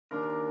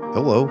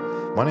Hello,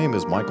 my name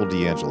is Michael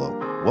D'Angelo.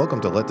 Welcome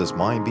to Let This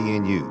Mind Be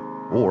in You,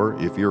 or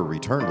if you're a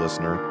return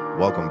listener,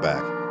 welcome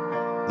back.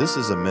 This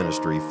is a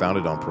ministry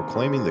founded on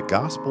proclaiming the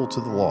gospel to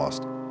the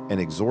lost and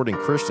exhorting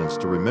Christians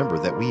to remember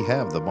that we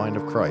have the mind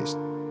of Christ.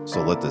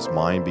 So let this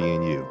mind be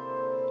in you.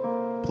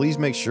 Please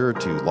make sure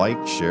to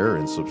like, share,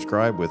 and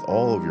subscribe with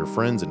all of your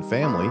friends and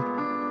family.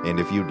 And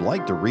if you'd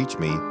like to reach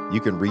me,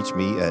 you can reach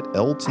me at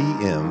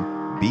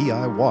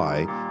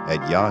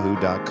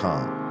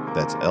ltmbiy@yahoo.com.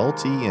 That's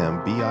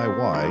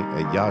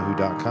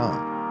ltmbiy@yahoo.com.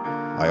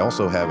 I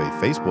also have a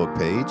Facebook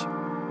page.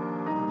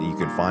 You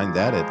can find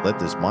that at Let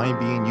This Mind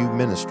Be in You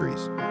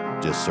Ministries.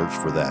 Just search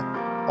for that.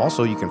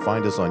 Also, you can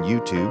find us on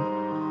YouTube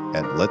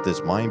at Let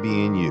This Mind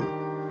Be in You.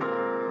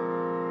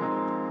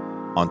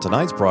 On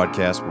tonight's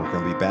broadcast, we're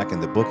going to be back in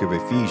the book of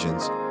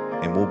Ephesians,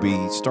 and we'll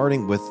be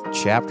starting with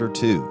chapter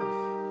 2.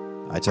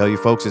 I tell you,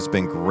 folks, it's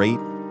been great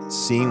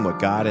seeing what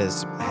God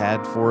has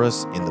had for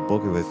us in the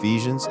book of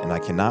Ephesians, and I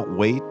cannot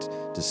wait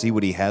to see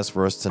what He has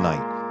for us tonight.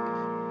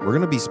 We're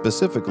going to be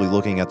specifically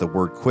looking at the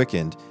word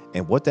quickened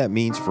and what that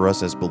means for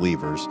us as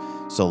believers.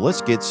 So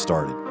let's get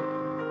started.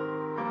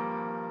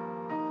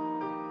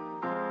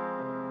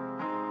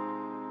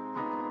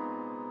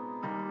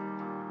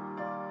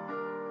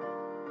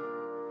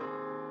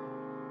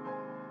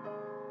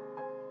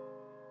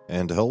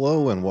 And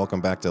hello and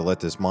welcome back to Let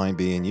This Mind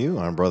Be in You.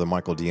 I'm Brother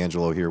Michael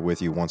D'Angelo here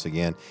with you once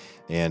again.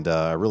 And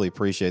I really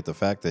appreciate the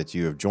fact that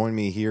you have joined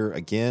me here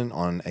again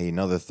on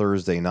another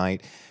Thursday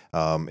night.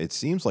 It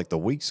seems like the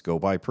weeks go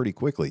by pretty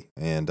quickly.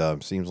 And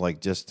seems like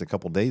just a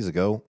couple days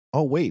ago,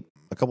 a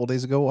couple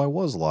days ago I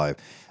was live.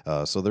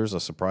 So there's a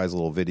surprise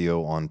little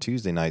video on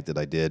Tuesday night that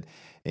I did.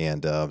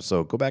 And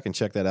so go back and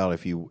check that out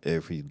if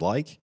you'd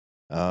like.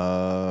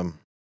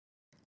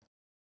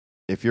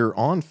 If you're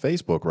on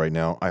Facebook right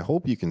now, I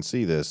hope you can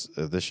see this.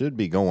 This should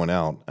be going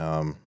out.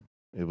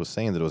 It was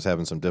saying that it was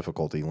having some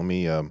difficulty. Let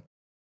me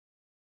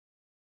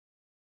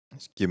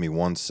just give me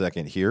 1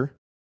 second here.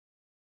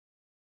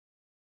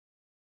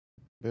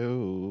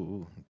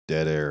 Oh,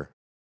 dead air.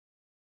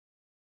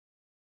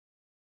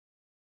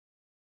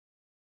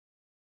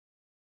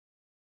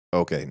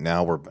 Okay,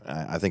 now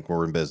I think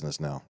we're in business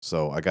now.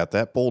 So I got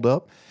that pulled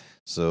up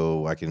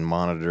so I can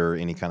monitor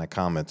any kind of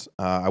comments.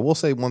 I will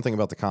say one thing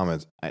about the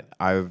comments.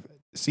 I've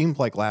seemed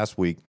like last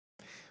week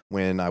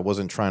when I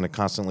wasn't trying to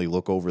constantly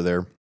look over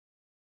there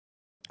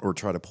or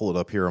try to pull it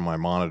up here on my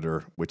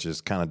monitor, which is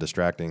kind of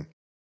distracting.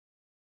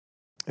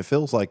 It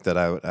feels like that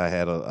I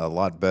had a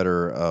lot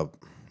better,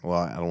 well,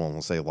 I don't want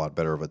to say a lot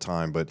better of a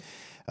time, but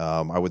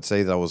I would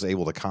say that I was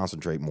able to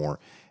concentrate more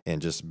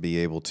and just be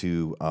able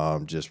to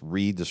just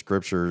read the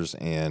scriptures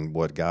and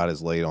what God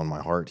has laid on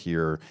my heart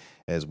here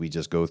as we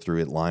just go through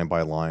it line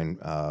by line,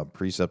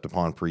 precept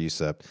upon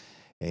precept.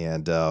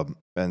 And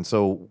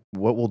so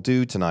what we'll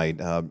do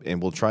tonight,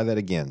 and we'll try that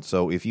again.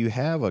 So if you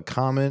have a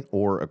comment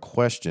or a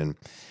question,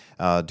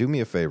 do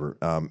me a favor.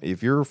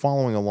 If you're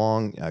following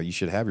along, you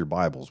should have your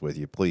Bibles with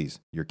you, please.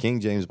 Your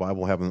King James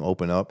Bible, have them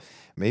open up.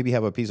 Maybe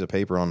have a piece of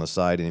paper on the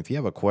side. And if you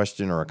have a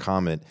question or a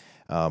comment,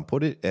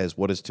 put it as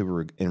what is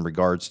in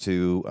regards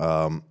to,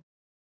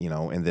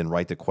 and then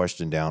write the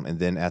question down. And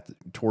then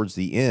towards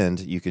the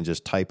end, you can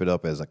just type it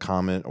up as a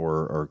comment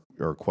or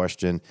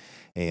question,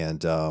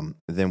 and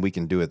then we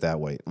can do it that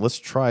way. Let's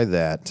try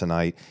that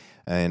tonight.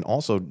 And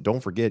also, don't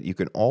forget, you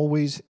can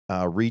always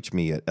reach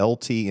me at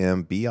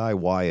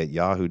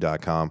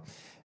ltmbiy@yahoo.com.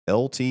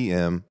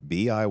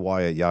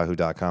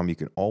 ltmbiy@yahoo.com. You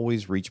can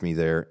always reach me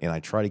there, and I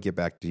try to get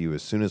back to you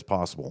as soon as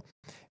possible.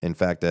 In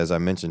fact, as I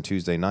mentioned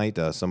Tuesday night,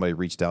 somebody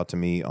reached out to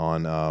me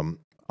on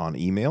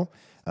email.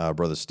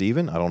 Brother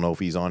Stephen, I don't know if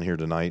he's on here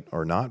tonight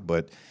or not,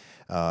 but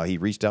he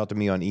reached out to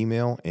me on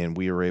email, and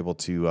we were able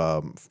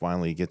to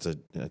finally get a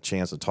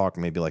chance to talk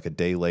maybe like a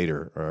day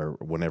later or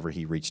whenever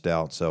he reached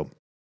out. So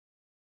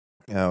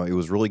it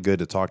was really good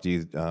to talk to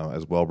you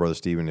as well, Brother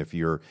Stephen, if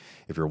you're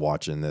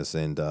watching this.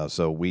 And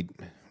so we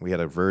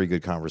had a very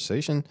good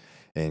conversation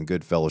and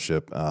good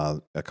fellowship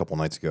a couple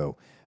nights ago,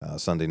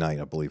 Sunday night,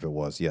 I believe it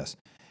was. Yes.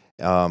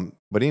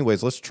 But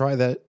anyways, let's try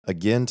that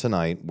again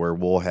tonight, where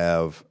we'll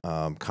have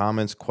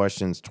comments,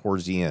 questions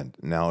towards the end.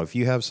 Now, if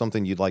you have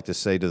something you'd like to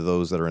say to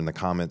those that are in the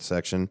comment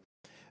section,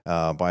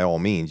 by all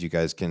means, you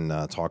guys can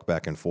talk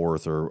back and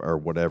forth or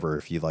whatever.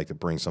 If you'd like to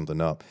bring something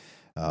up,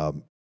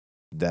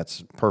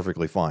 that's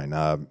perfectly fine.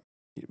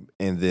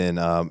 And then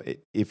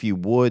if you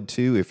would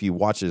too, if you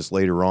watch this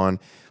later on,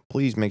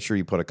 please make sure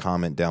you put a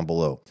comment down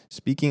below.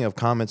 Speaking of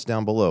comments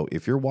down below,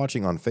 if you're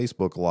watching on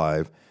Facebook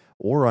Live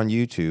or on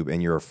YouTube,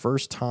 and you're a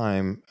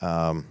first-time,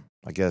 not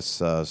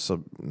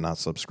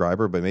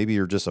subscriber, but maybe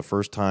you're just a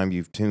first time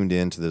you've tuned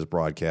in to this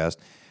broadcast,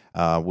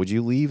 would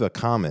you leave a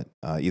comment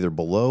either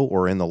below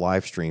or in the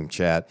live stream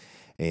chat?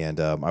 And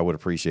I would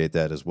appreciate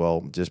that as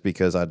well, just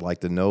because I'd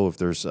like to know if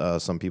there's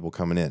some people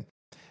coming in.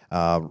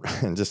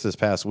 And just this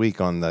past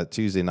week on that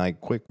Tuesday night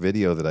quick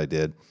video that I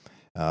did,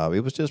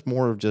 it was just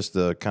more of just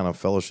the kind of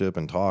fellowship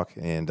and talk,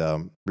 and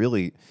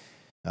really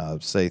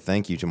say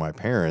thank you to my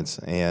parents.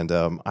 And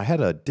I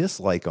had a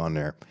dislike on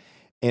there,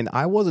 and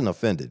I wasn't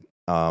offended.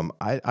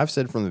 I've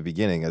said from the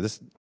beginning,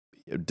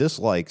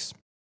 dislikes,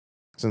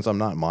 since I'm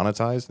not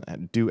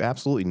monetized, do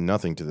absolutely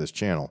nothing to this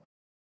channel.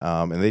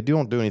 And they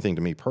don't do anything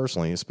to me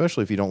personally,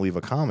 especially if you don't leave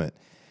a comment.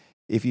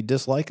 If you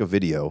dislike a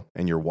video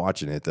and you're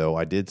watching it, though,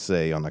 I did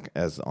say on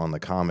the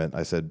comment,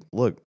 I said,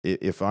 look,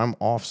 if I'm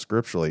off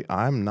scripturally,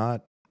 I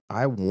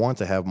want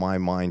to have my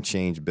mind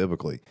changed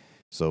biblically.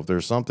 So if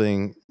there's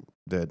something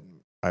that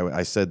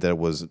I said that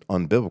was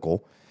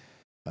unbiblical,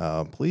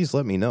 please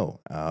let me know.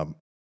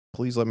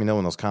 Please let me know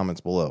in those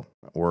comments below,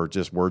 or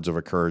just words of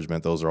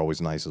encouragement. Those are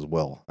always nice as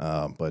well.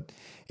 But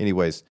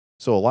anyways,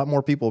 so a lot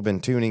more people have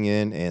been tuning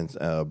in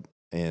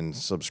and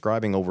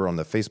subscribing over on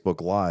the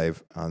Facebook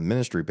Live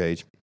ministry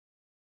page.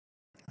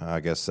 I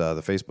guess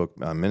the Facebook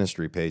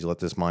ministry page, Let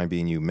This Mind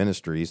Be in You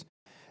Ministries.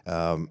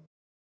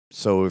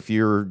 So if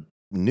you're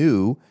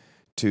new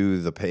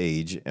to the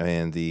page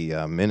and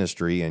the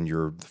ministry, and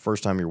the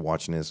first time you're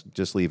watching this,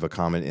 just leave a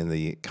comment in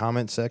the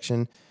comment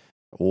section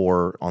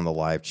or on the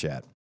live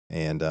chat,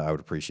 and I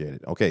would appreciate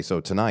it. Okay, so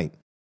tonight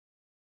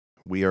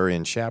we are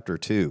in chapter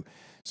 2.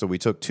 So we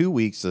took 2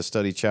 weeks to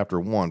study chapter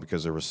 1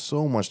 because there was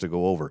so much to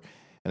go over.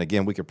 And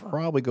again, we could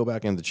probably go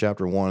back into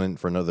chapter 1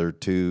 for another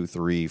 2,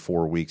 3,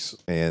 4 weeks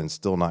and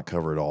still not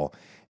cover it all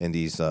in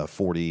these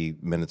 40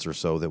 minutes or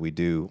so that we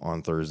do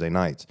on Thursday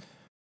nights.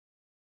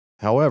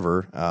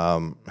 However,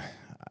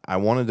 I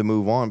wanted to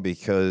move on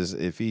because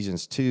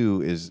Ephesians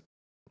 2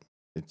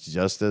 it's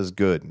just as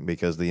good,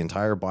 because the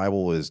entire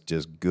Bible is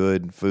just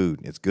good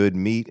food. It's good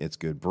meat. It's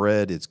good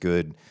bread. It's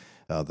good,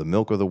 the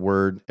milk of the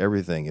word,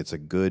 everything. It's a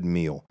good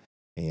meal.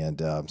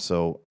 And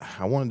so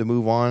I wanted to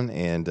move on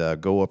and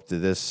go up to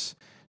this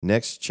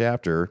next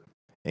chapter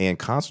and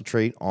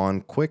concentrate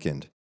on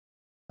quickened.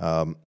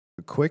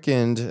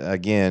 Quickened,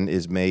 again,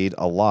 is made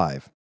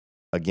alive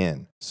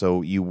again.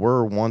 So you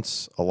were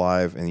once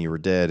alive and you were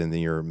dead, and then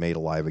you're made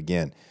alive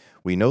again.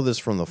 We know this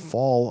from the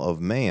fall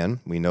of man.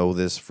 We know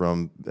this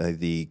from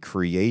the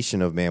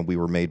creation of man. We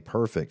were made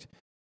perfect.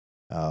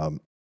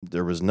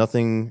 There was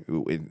nothing,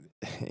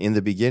 in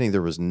the beginning,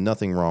 there was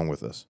nothing wrong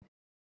with us.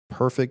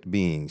 Perfect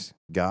beings,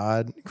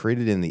 God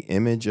created in the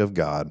image of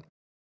God,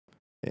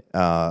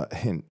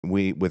 and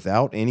we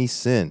without any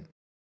sin.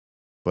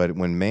 But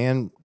when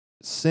man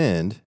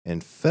sinned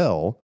and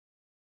fell,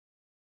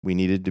 we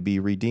needed to be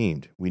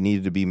redeemed. We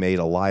needed to be made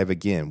alive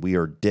again. We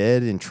are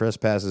dead in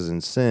trespasses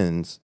and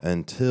sins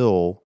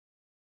until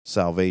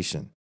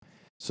salvation.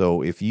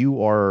 So if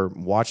you are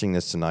watching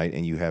this tonight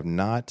and you have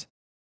not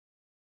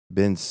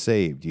been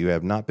saved, you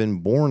have not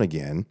been born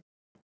again,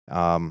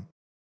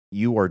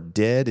 you are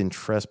dead in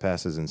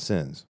trespasses and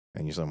sins.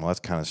 And you say, well, that's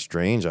kind of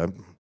strange. I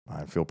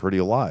feel pretty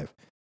alive.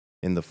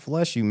 In the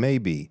flesh, you may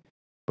be.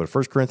 But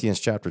 1 Corinthians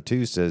chapter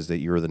 2 says that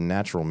you're the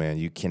natural man.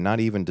 You cannot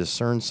even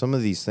discern some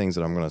of these things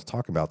that I'm going to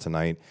talk about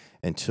tonight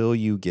until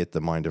you get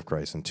the mind of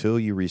Christ, until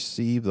you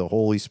receive the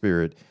Holy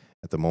Spirit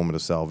at the moment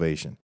of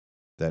salvation.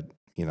 That,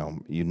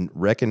 you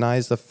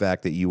recognize the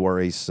fact that you are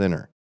a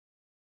sinner.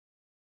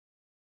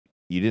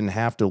 You didn't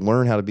have to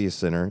learn how to be a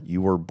sinner.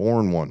 You were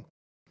born one.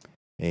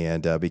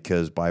 And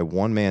because by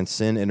one man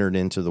sin entered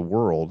into the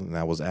world, and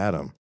that was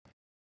Adam.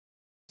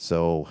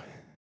 So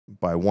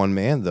by one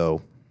man,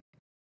 though,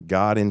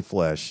 God in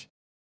flesh,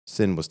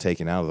 sin was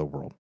taken out of the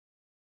world.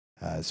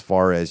 As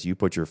far as you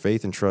put your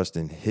faith and trust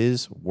in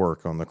his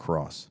work on the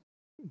cross,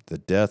 the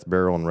death,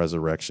 burial, and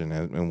resurrection,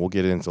 and we'll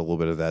get into a little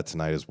bit of that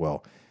tonight as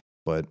well.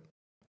 But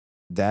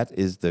that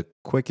is the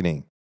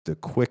quickening, the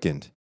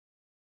quickened.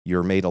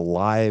 You're made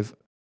alive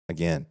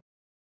again.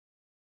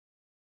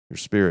 Your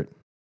spirit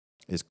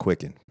is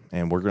quickened,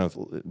 and we're going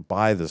to,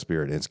 by the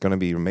Spirit, it's going to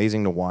be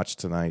amazing to watch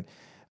tonight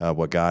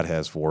what God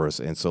has for us.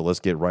 And so let's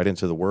get right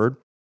into the Word.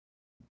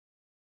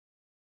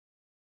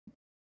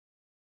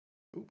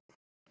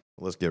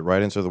 Let's get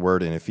right into the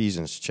Word in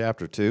Ephesians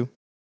chapter 2.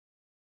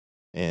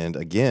 And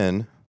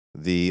again,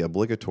 the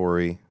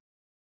obligatory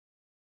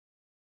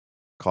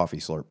coffee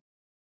slurp.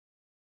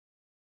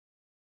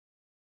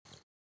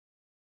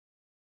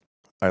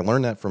 I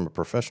learned that from a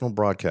professional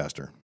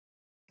broadcaster,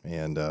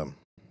 and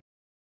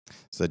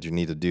said you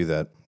need to do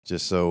that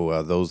just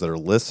so those that are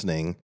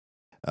listening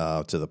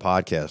to the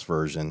podcast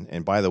version.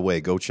 And by the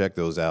way, go check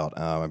those out.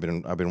 I've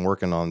been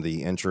working on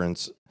the introduction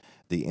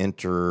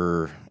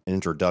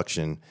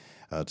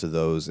to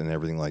those and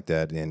everything like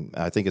that. And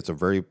I think it's a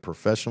very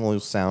professional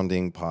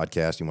sounding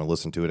podcast. You want to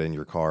listen to it in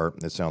your car.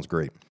 It sounds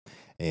great.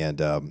 And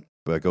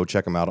but go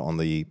check them out on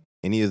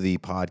any of the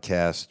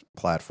podcast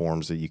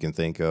platforms that you can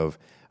think of.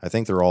 I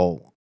think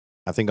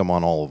I'm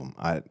on all of them.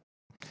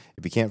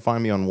 If you can't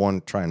find me on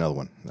one, try another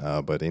one.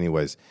 But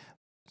anyways,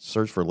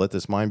 search for Let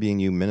This Mind Be in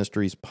You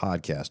Ministries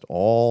podcast.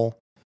 All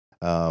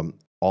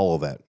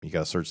of that. You got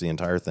to search the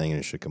entire thing and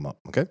it should come up.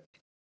 Okay.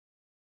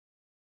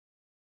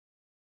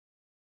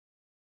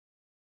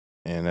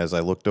 And as I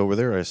looked over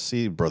there, I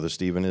see Brother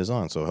Stephen is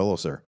on. So hello,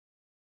 sir.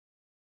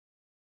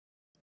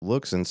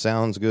 Looks and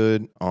sounds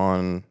good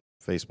on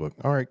Facebook.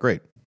 All right,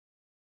 great.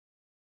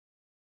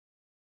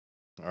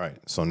 All right.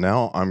 So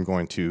now I'm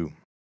going to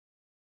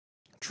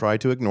try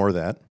to ignore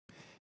that.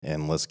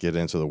 And let's get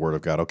into the Word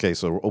of God. Okay,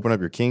 so open up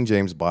your King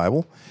James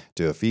Bible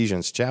to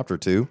Ephesians chapter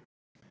 2.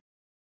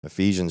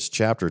 Ephesians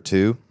chapter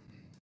 2.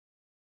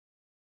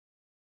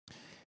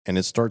 And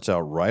it starts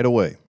out right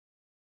away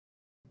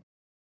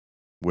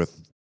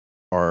with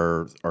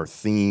our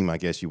theme, I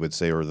guess you would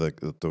say, or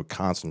the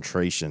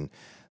concentration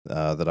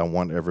that I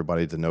want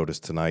everybody to notice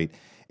tonight.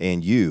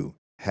 And you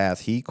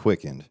hath he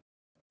quickened,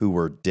 who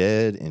were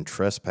dead in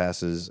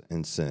trespasses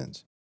and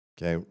sins.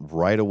 Okay,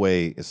 right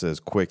away it says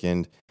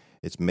quickened.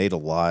 It's made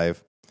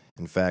alive.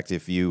 In fact,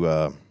 if you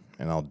and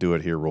I'll do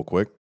it here real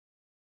quick.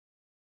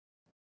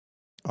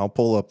 I'll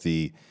pull up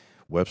the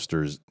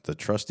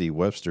trusty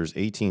Webster's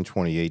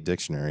 1828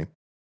 dictionary.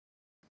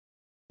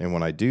 And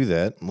when I do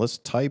that, let's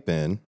type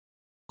in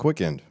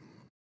quickened.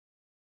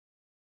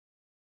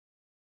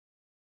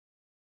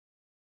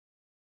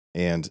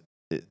 And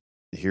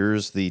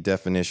here's the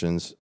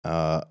definitions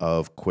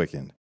of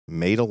quickened: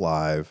 made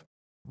alive,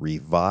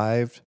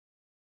 revived,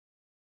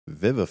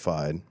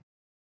 vivified,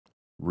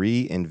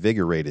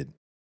 reinvigorated,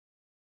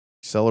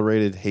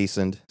 accelerated,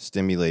 hastened,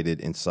 stimulated,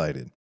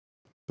 incited.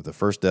 But the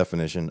first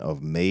definition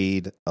of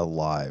made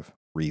alive,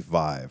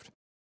 revived.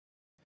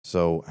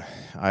 So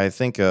I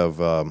think of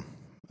a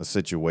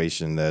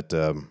situation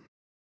that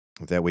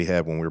we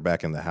had when we were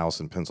back in the house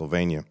in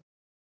Pennsylvania,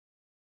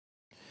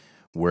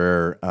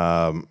 where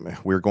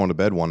we were going to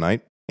bed one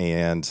night,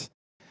 and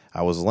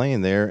I was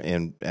laying there,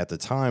 and at the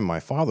time, my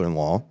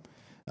father-in-law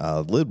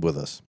lived with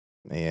us.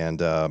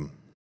 And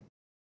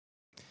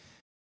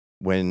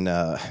when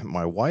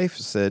my wife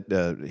said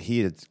he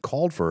had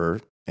called for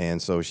her,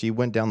 and so she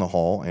went down the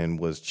hall and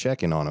was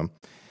checking on him.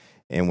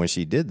 And when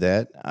she did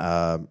that,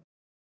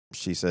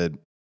 she said,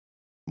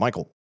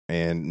 "Michael,"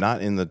 and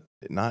not in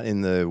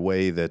the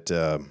way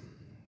that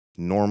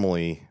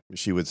normally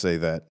she would say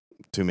that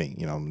to me,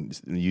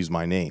 use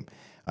my name.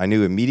 I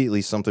knew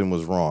immediately something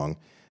was wrong.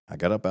 I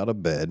got up out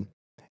of bed,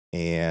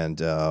 and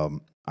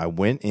I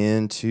went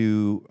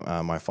into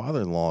my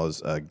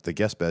father-in-law's the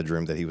guest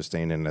bedroom that he was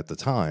staying in at the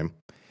time,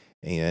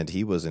 and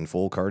he was in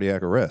full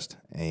cardiac arrest,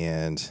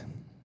 and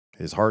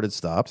his heart had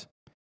stopped.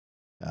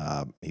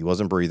 He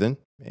wasn't breathing,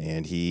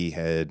 and he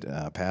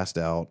had passed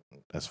out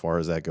as far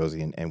as that goes,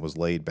 and was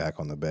laid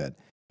back on the bed.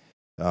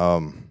 It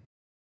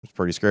was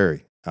pretty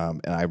scary.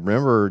 And I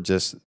remember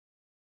just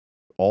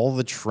all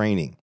the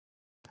training.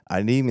 I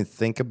didn't even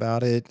think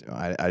about it.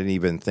 I didn't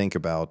even think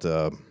about,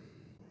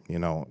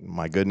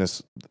 my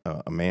goodness,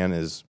 a man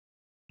is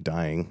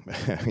dying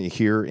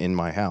here in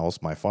my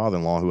house, my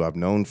father-in-law, who I've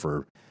known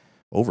for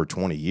over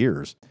 20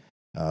 years.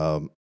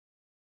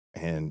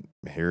 And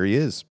here he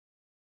is.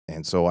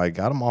 And so I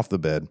got him off the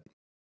bed.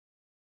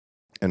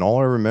 And all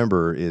I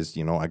remember is,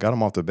 I got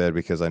him off the bed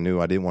because I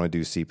knew I didn't want to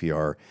do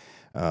CPR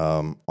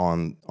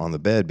on the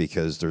bed,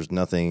 because there's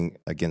nothing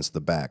against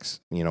the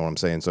backs. You know what I'm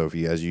saying? So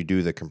as you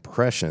do the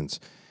compressions,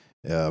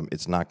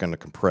 it's not going to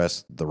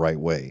compress the right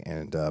way.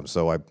 And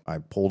so I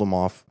pulled him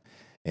off,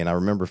 and I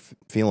remember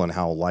feeling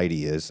how light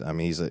he is. I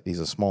mean, he's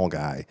a small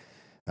guy.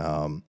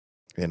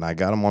 And I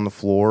got him on the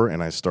floor,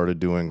 and I started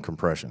doing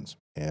compressions.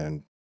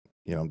 And,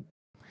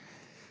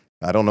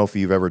 I don't know if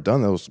you've ever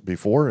done those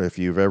before, if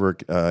you've ever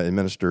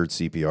administered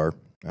CPR.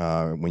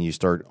 When you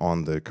start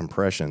on the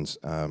compressions,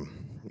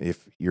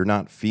 if you're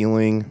not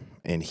feeling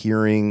and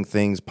hearing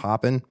things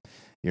popping,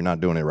 you're not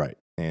doing it right.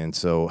 And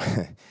so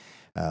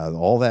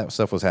all that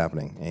stuff was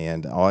happening.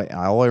 And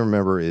all I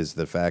remember is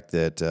the fact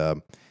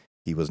that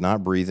he was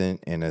not breathing.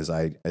 And as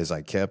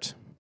I kept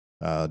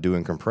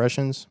doing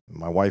compressions,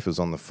 my wife was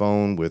on the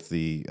phone with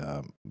the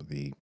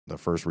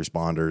first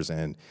responders,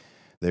 and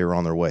they were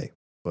on their way.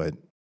 But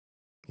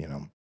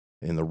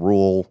in the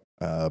rural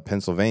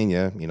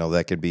Pennsylvania,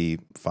 that could be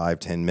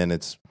 5-10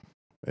 minutes,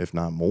 if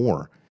not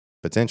more,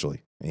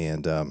 potentially.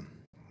 And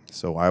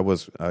so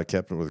I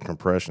kept with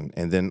compression.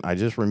 And then I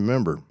just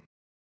remember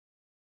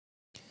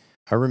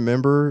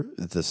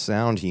the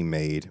sound he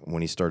made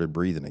when he started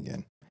breathing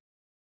again.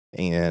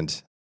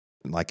 And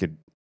I could,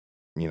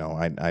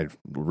 I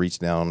reached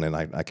down, and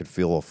I could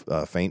feel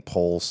a faint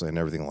pulse and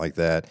everything like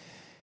that,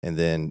 and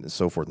then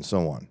so forth and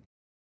so on.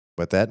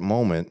 But that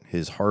moment,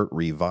 his heart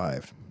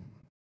revived.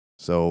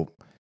 So,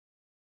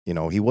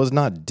 he was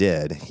not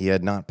dead. He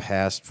had not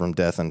passed from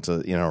death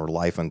into, or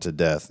life unto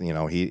death.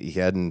 He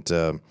hadn't,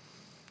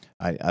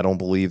 I don't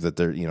believe that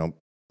there,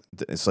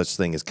 such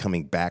thing as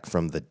coming back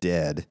from the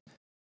dead,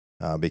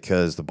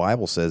 because the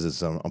Bible says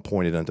it's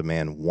appointed unto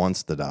man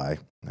once to die.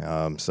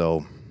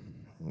 So,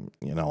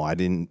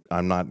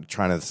 I'm not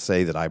trying to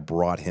say that I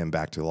brought him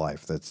back to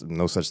life. That's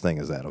no such thing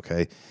as that.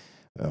 Okay.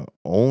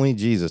 Only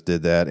Jesus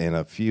did that, and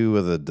a few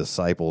of the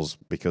disciples,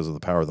 because of the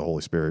power of the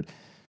Holy Spirit,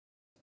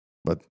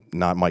 but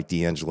not Mike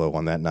D'Angelo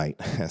on that night.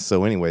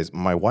 So anyways,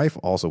 my wife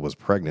also was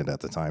pregnant at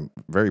the time,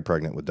 very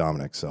pregnant with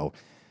Dominic. So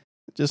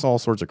just all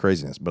sorts of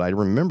craziness. But I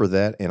remember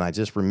that, and I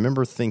just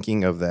remember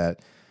thinking of that,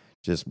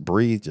 just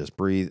breathe.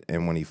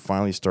 And when he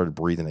finally started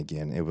breathing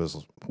again, it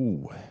was,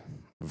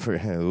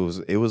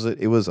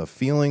 it was a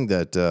feeling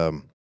that,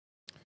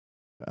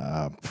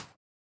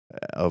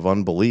 of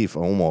unbelief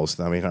almost.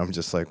 I mean, I'm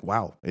just like,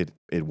 wow, it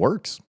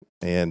works.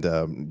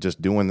 And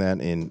just doing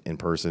that in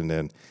person.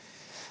 And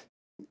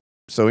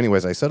so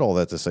anyways, I said all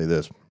that to say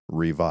this: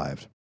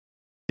 revived.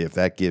 if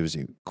that gives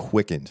you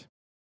quickened.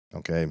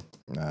 Okay,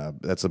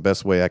 that's the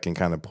best way I can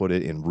kind of put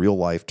it in real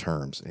life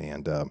terms.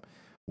 And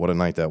what a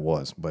night that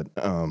was. But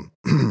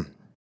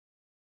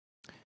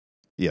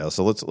yeah,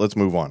 so let's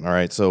move on. All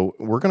right, so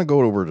we're going to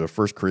go over to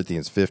 1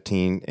 Corinthians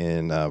 15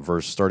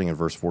 and starting in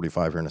verse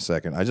 45 here in a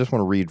second. I just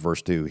want to read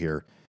verse 2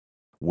 here.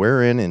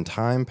 Wherein in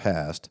time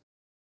past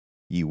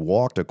ye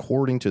walked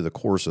according to the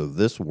course of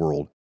this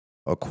world,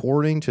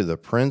 according to the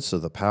prince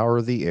of the power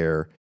of the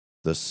air,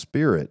 the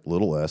spirit,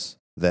 little s,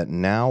 that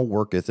now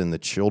worketh in the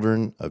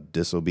children of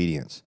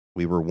disobedience.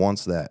 We were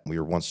once that. We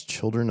were once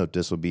children of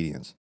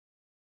disobedience.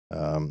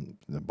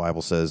 The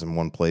Bible says in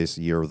one place,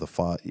 ye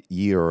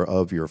are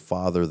of your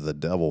father the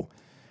devil.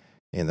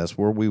 And that's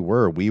where we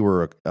were. We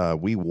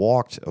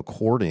walked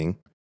according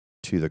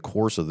to the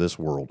course of this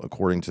world,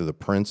 according to the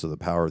prince of the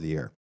power of the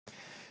air.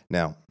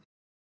 Now,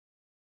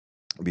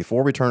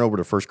 before we turn over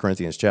to 1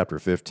 Corinthians chapter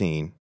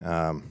 15,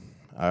 I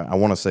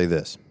want to say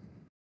this.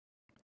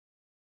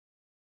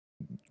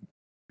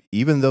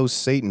 Even though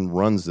Satan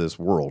runs this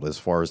world as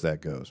far as that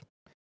goes,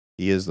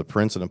 he is the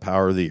prince and the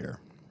power of the air.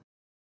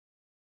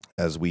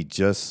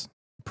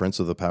 Prince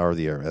of the power of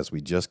the air, as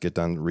we just get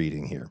done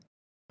reading here.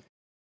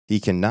 He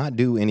cannot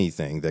do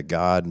anything that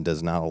God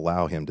does not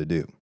allow him to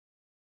do.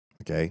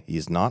 Okay? He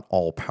is not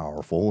all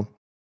powerful.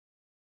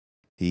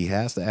 He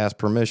has to ask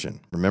permission.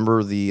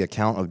 Remember the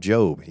account of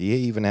Job. He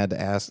even had to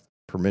ask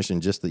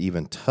permission just to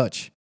even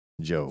touch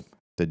Job,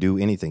 to do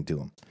anything to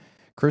him.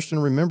 Christian,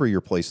 remember your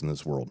place in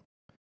this world.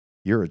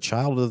 You're a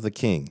child of the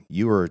King.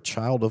 You are a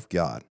child of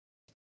God.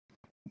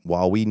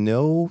 While we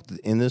know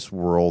in this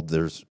world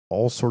there's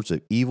all sorts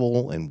of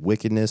evil and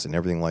wickedness and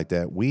everything like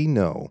that, we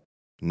know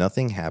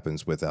nothing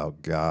happens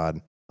without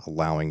God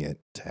allowing it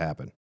to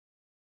happen.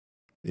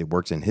 It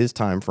works in His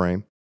time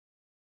frame,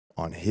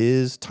 on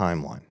His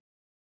timeline.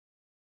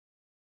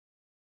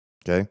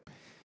 Okay?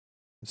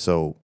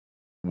 So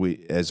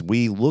as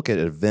we look at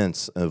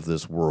events of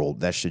this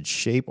world, that should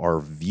shape our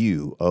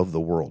view of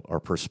the world. Our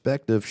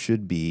perspective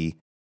should be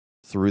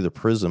through the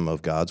prism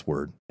of God's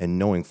word and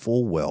knowing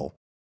full well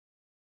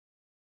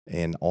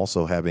and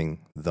also having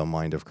the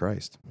mind of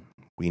Christ.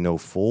 We know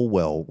full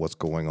well what's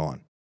going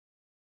on.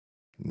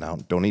 Now,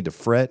 don't need to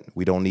fret.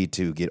 We don't need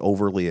to get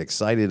overly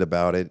excited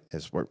about it.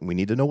 We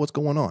need to know what's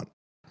going on.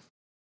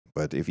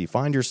 But if you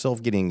find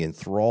yourself getting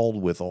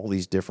enthralled with all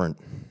these different,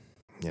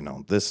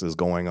 this is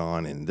going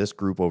on and this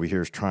group over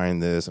here is trying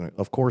this, and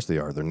of course they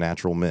are. They're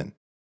natural men.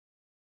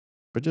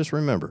 But just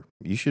remember,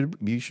 you should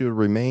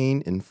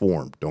remain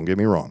informed. Don't get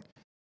me wrong.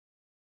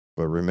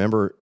 But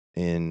remember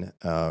in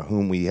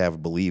whom we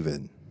have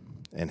believed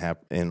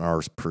and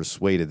are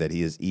persuaded that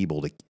he is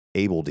able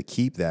to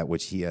keep that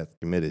which he hath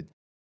committed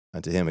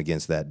unto him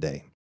against that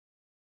day.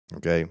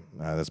 Okay?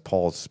 That's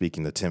Paul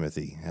speaking to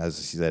Timothy. As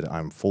he said,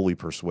 I'm fully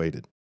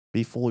persuaded.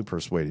 Be fully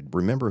persuaded.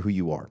 Remember who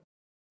you are.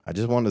 I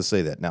just wanted to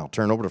say that. Now,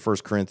 turn over to 1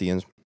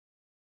 Corinthians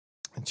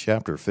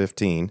chapter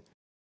 15.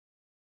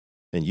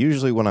 And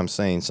usually when I'm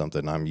saying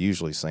something, I'm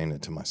usually saying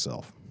it to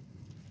myself.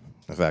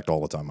 In fact,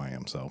 all the time I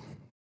am, so.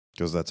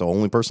 Because that's the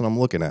only person I'm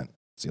looking at.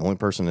 It's the only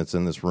person that's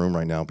in this room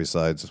right now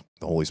besides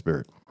the Holy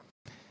Spirit.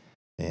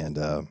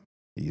 And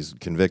he's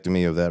convicting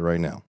me of that right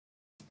now.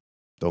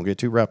 Don't get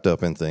too wrapped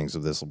up in things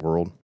of this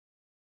world.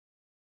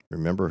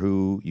 Remember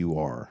who you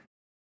are.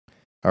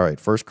 All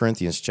right, 1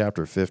 Corinthians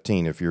chapter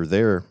 15. If you're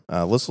there,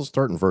 let's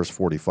start in verse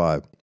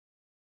 45.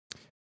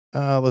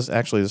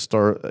 Let's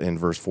start in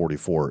verse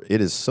 44.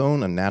 It is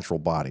sown a natural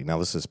body. Now,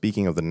 this is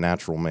speaking of the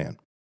natural man.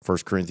 1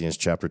 Corinthians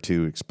chapter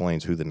 2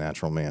 explains who the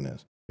natural man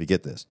is. We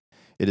get this.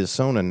 It is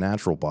sown a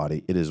natural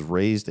body. It is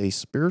raised a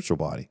spiritual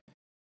body.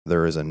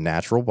 There is a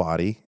natural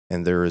body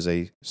and there is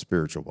a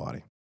spiritual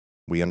body.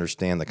 We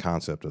understand the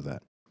concept of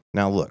that.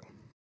 Now, look.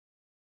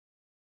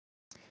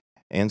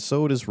 And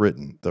so it is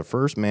written, the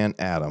first man,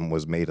 Adam,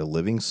 was made a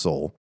living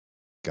soul.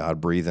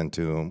 God breathed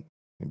into him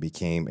and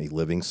became a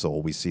living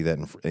soul. We see that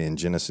in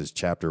Genesis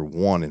chapter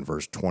 1 in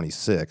verse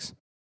 26.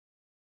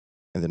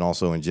 And then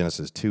also in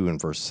Genesis 2 in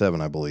verse 7,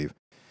 I believe.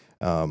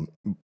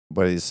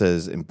 But it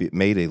says,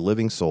 made a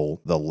living soul.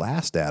 The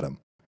last Adam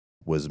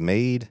was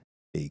made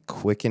a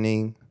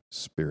quickening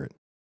spirit.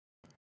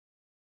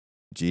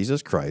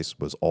 Jesus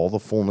Christ was all the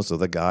fullness of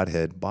the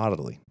Godhead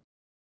bodily.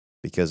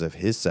 Because of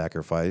his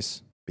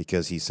sacrifice,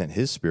 because he sent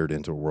his spirit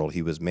into the world,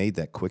 he was made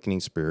that quickening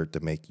spirit to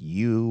make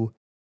you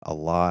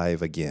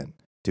alive again,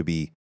 to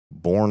be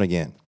born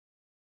again.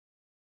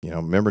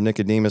 Remember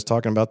Nicodemus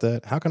talking about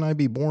that? How can I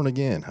be born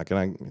again? How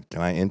can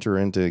I enter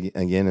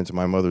into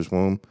my mother's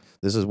womb?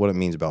 This is what it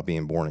means about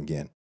being born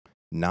again.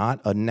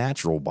 Not a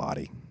natural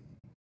body,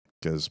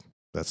 because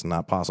that's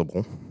not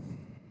possible,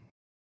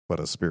 but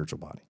a spiritual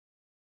body.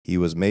 He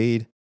was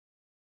made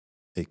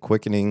a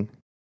quickening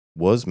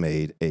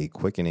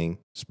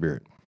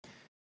spirit.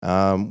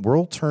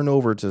 We'll turn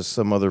over to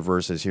some other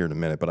verses here in a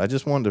minute, but I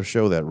just wanted to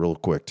show that real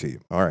quick to you.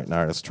 All right,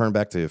 now let's turn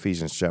back to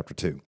Ephesians chapter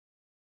 2.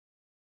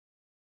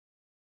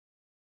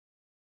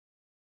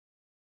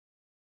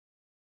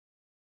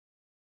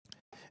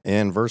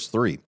 And verse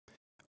 3,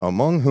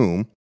 among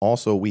whom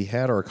also we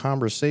had our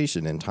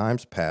conversation in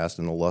times past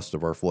in the lust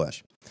of our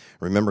flesh.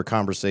 Remember,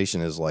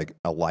 conversation is like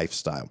a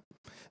lifestyle.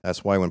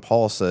 That's why when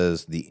Paul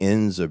says the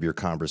ends of your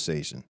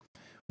conversation,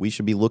 we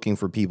should be looking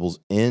for people's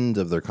end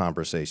of their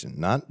conversation,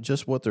 not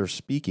just what they're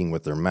speaking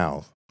with their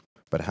mouth,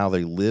 but how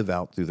they live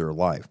out through their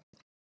life.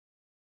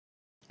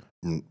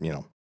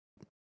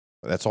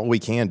 That's all we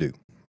can do.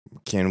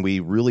 Can we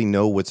really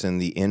know what's in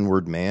the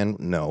inward man?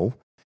 No,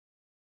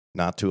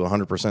 not to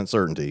 100%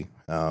 certainty.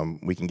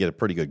 We can get a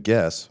pretty good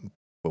guess,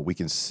 but we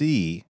can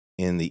see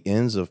in the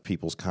ends of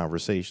people's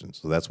conversations.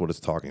 So that's what it's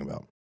talking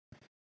about.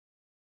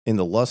 In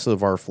the lust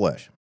of our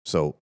flesh.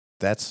 So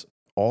that's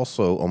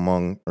also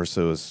among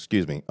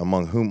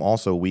whom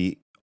also we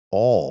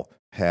all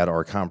had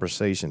our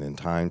conversation in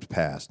times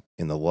past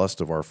in the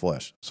lust of our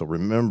flesh. So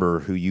remember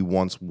who you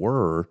once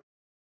were.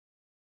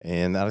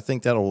 And I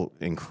think that'll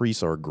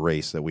increase our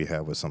grace that we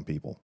have with some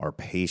people, our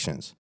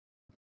patience.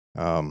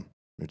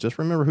 Just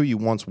remember who you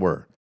once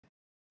were.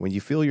 When you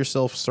feel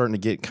yourself starting to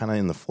get kind of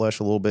in the flesh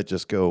a little bit,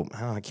 just go,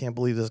 I can't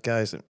believe this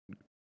guy's.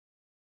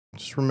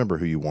 Just remember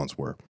who you once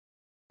were.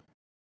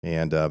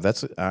 And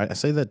I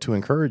say that to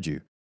encourage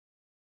you,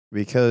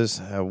 because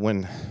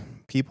when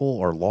people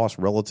are lost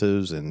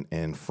relatives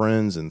and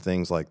friends and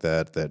things like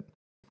that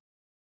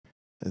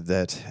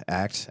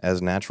act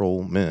as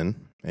natural men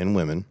and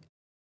women,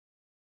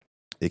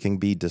 it can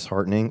be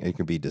disheartening, it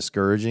can be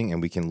discouraging,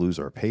 and we can lose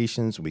our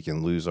patience, we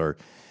can lose our,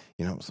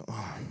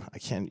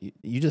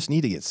 you just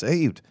need to get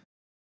saved.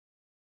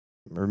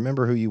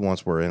 Remember who you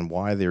once were and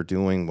why they're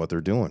doing what they're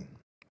doing.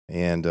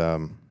 And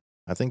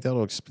I think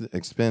that'll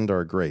expend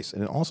our grace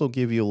and also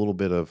give you a little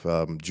bit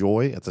of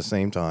joy at the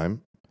same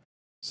time,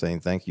 saying,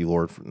 thank you,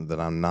 Lord,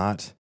 that I'm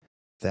not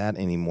that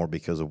anymore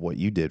because of what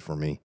you did for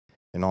me.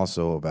 And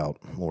also about,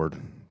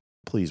 Lord,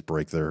 please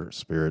break their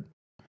spirit.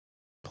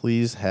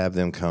 Please have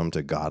them come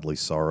to godly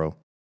sorrow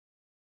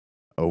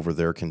over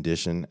their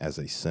condition as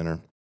a sinner.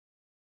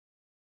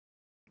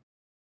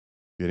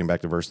 Getting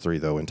back to verse 3,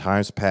 though, in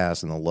times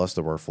past in the lust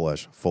of our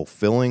flesh,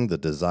 fulfilling the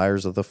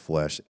desires of the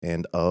flesh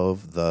and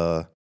of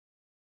the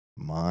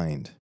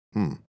mind.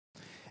 And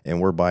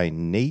we're by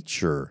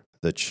nature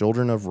the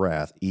children of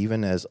wrath,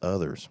 even as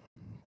others.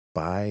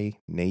 By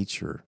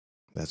nature.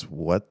 That's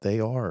what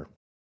they are.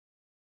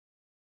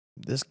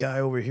 This guy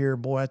over here,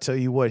 boy, I tell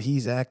you what,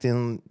 he's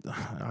acting.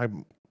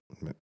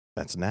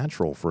 That's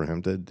natural for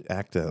him to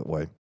act that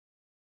way.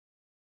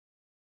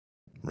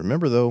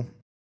 Remember, though,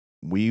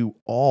 we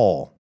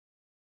all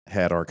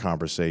had our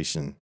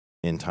conversation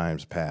in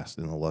times past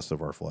in the lust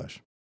of our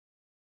flesh.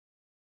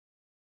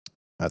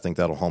 I think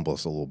that'll humble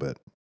us a little bit.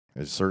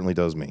 It certainly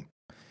does me.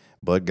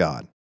 But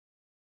God,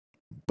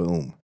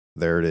 boom,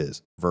 there it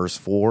is. Verse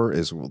 4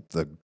 is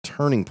the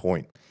turning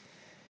point.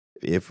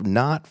 If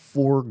not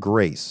for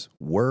grace,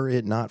 were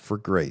it not for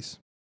grace,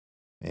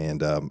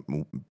 and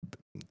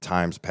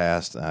times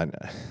past, I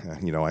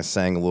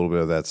sang a little bit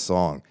of that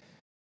song.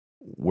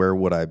 Where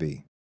would I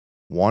be?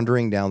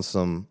 Wandering down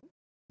some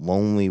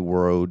lonely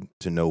road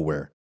to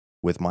nowhere,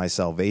 with my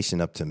salvation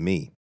up to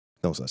me.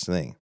 No such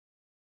thing.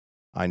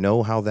 I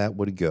know how that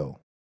would go.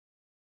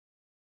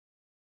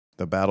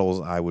 The battles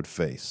I would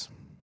face.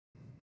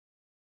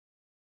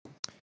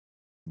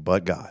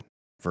 But God,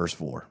 verse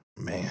 4,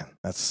 man,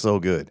 that's so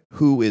good.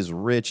 Who is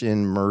rich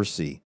in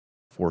mercy,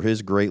 for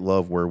his great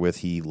love wherewith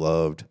he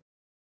loved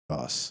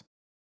us.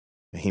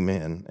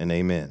 Amen and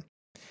amen.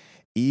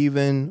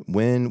 Even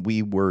when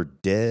we were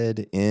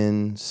dead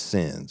in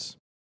sins,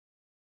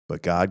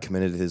 but God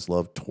commended his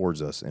love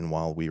towards us, and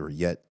while we were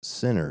yet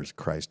sinners,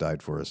 Christ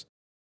died for us.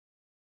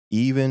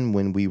 Even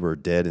when we were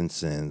dead in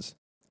sins,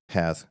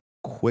 hath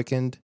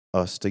quickened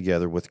us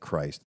together with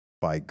Christ.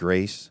 By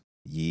grace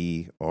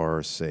ye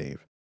are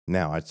saved.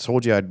 Now, I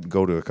told you I'd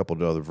go to a couple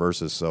of other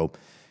verses, so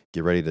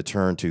get ready to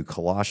turn to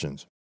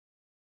Colossians.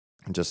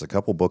 Just a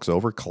couple books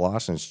over,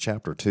 Colossians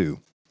chapter 2.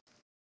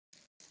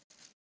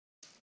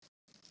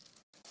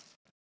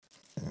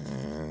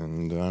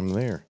 And I'm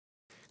there.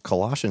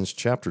 Colossians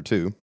chapter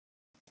 2.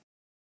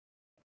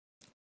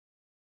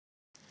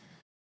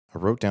 I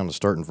wrote down to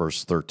start in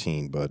verse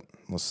 13, but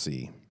let's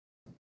see.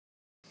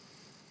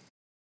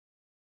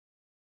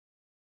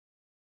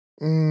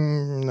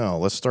 No,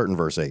 let's start in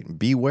verse 8.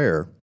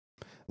 Beware,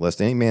 lest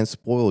any man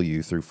spoil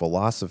you through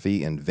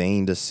philosophy and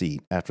vain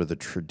deceit, after the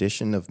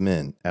tradition of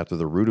men, after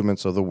the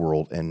rudiments of the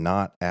world, and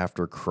not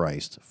after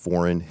Christ,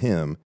 for in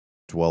him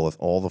dwelleth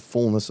all the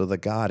fullness of the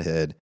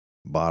Godhead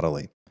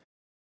bodily.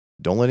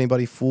 Don't let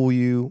anybody fool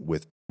you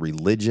with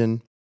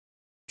religion,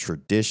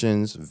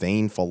 traditions,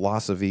 vain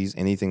philosophies,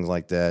 anything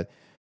like that.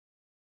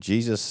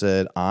 Jesus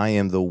said, I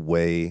am the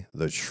way,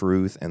 the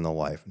truth, and the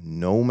life.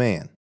 No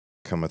man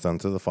cometh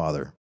unto the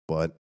Father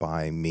but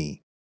by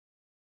me,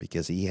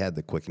 because he had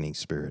the quickening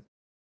spirit.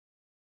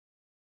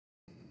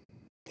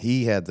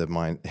 He had the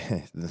mind.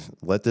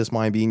 Let this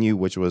mind be in you,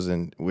 which was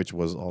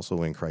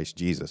also in Christ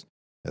Jesus,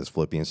 as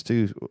Philippians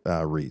 2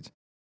 reads.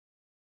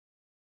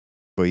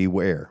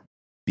 Beware.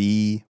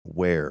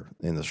 Beware,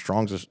 in the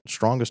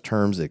strongest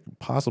terms that could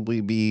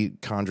possibly be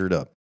conjured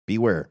up.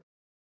 Beware.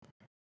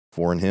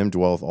 For in him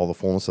dwelleth all the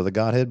fullness of the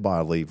Godhead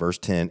bodily. Verse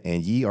 10,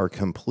 and ye are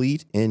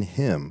complete in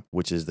him,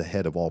 which is the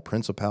head of all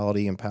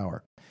principality and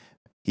power.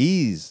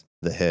 He's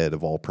the head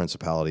of all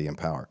principality and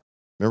power.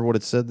 Remember what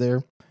it said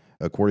there?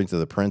 According to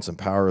the prince and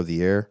power of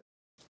the air.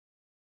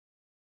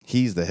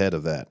 He's the head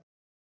of that.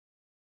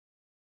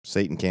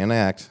 Satan can't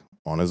act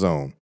on his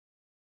own.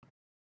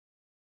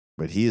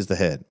 But he is the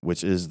head,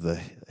 which is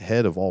the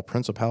head of all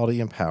principality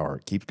and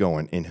power. Keep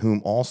going. In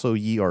whom also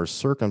ye are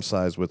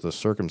circumcised with a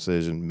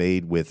circumcision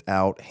made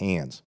without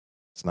hands.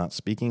 It's not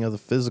speaking of the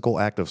physical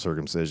act of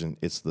circumcision.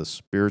 It's the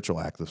spiritual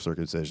act of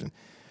circumcision.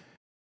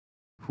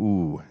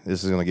 Ooh,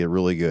 this is going to get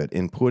really good.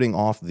 In putting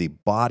off the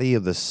body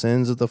of the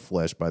sins of the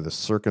flesh by the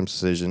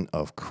circumcision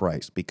of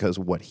Christ. Because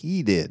what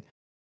he did,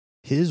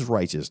 his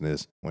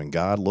righteousness, when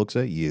God looks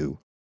at you,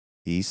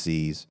 he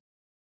sees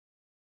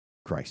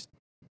Christ.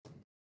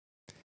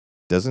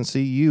 Doesn't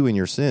see you in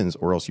your sins,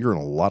 or else you're in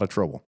a lot of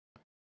trouble.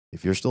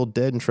 If you're still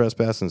dead in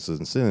trespasses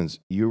and sins,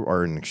 you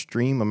are in an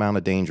extreme amount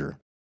of danger.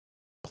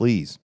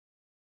 Please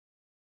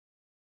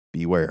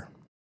beware.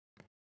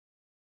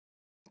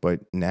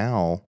 But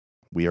now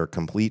we are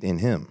complete in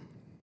him.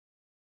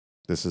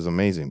 This is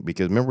amazing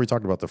because remember we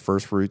talked about the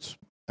first fruits.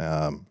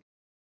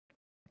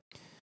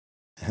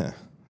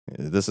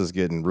 This is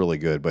getting really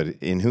good. But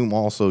in whom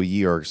also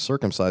ye are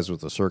circumcised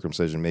with a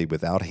circumcision made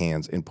without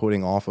hands, in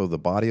putting off of the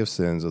body of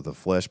sins of the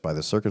flesh by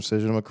the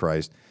circumcision of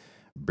Christ,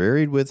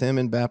 buried with him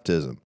in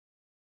baptism.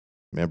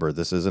 Remember,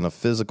 this isn't a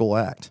physical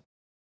act.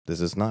 This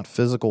is not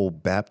physical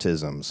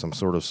baptism, some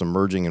sort of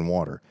submerging in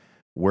water.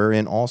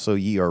 Wherein also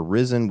ye are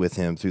risen with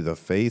him through the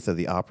faith of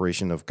the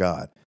operation of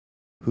God,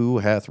 who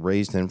hath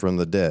raised him from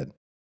the dead.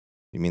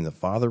 You mean the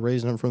Father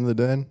raised him from the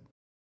dead?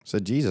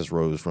 Said Jesus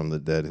rose from the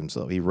dead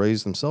himself. He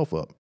raised himself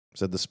up.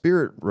 Said the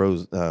Spirit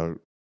rose.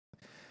 I'm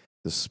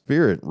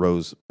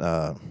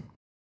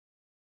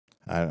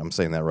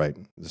saying that right.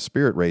 The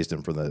Spirit raised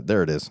him from the.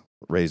 There it is.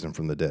 Raised him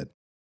from the dead.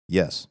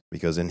 Yes,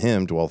 because in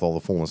him dwelleth all the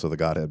fullness of the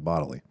Godhead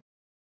bodily.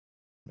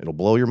 It'll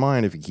blow your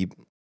mind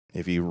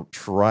if you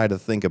try to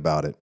think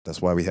about it.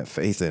 That's why we have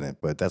faith in it.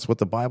 But that's what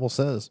the Bible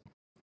says.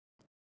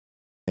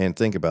 And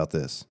think about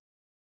this.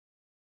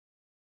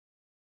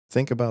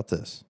 Think about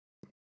this.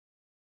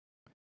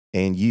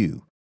 And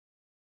you,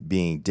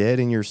 being dead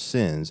in your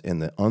sins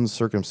and the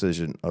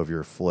uncircumcision of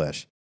your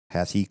flesh,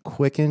 hath he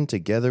quickened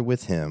together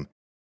with him,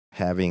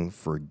 having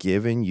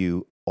forgiven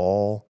you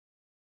all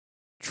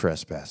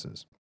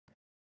trespasses.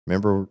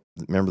 Remember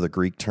the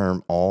Greek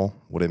term all,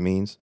 what it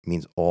means? It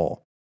means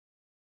all.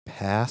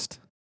 Past,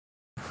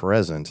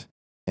 present,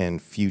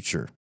 and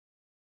future.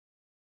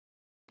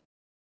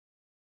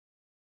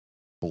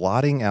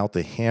 Blotting out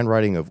the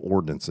handwriting of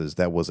ordinances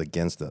that was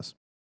against us.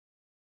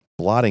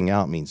 Blotting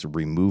out means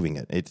removing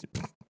it. It's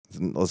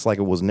like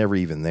it was never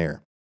even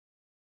there,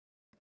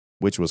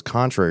 which was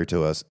contrary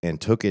to us, and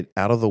took it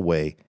out of the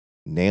way,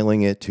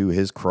 nailing it to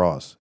his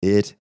cross.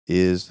 It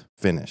is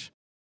finished.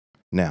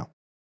 Now,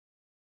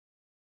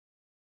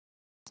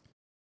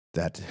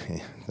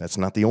 that's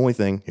not the only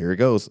thing. Here it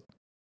goes.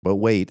 But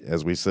wait,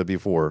 as we said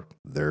before,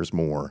 there's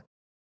more.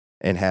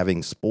 And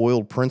having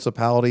spoiled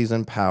principalities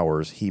and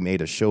powers, he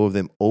made a show of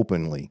them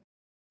openly,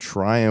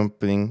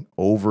 triumphing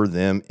over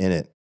them in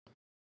it.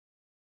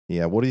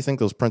 Yeah, what do you think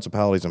those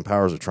principalities and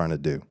powers are trying to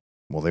do?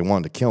 Well, they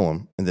wanted to kill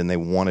him, and then they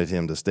wanted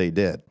him to stay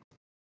dead.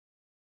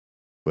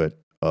 But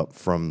up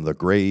from the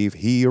grave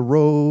he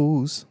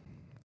arose,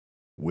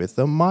 with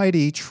a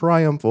mighty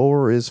triumph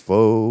o'er his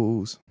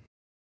foes.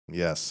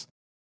 Yes.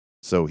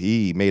 So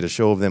he made a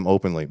show of them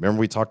openly. Remember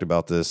we talked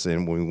about this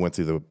when we went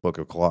through the book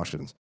of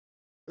Colossians.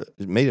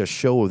 Made a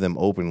show of them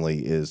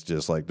openly is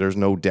just like, there's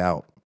no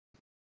doubt.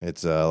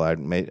 It's I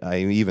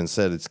even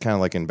said it's kind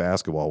of like in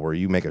basketball where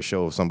you make a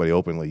show of somebody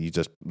openly.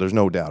 There's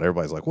no doubt.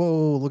 Everybody's like,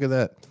 whoa, look at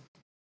that.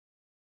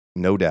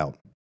 No doubt.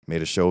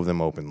 Made a show of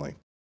them openly.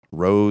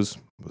 Rose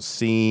was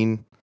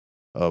seen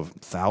of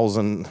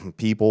 1,000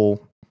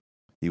 people.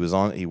 He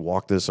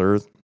walked this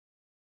earth,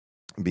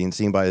 being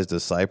seen by his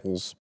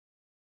disciples.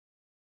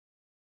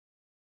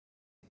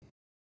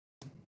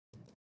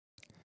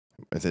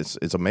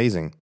 It's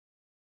amazing.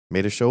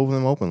 Made a show of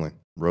them openly.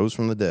 Rose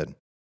from the dead.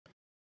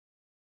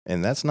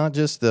 And that's not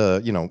just,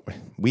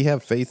 we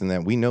have faith in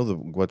that. We know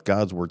what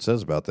God's word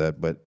says about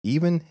that. But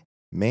even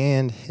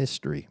man-made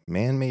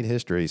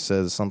history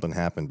says something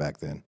happened back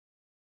then.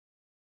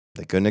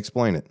 They couldn't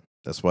explain it.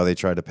 That's why they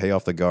tried to pay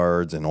off the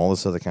guards and all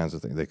this other kinds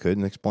of things. They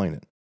couldn't explain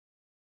it.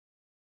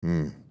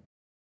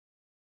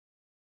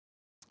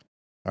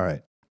 All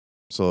right.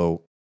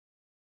 So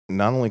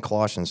not only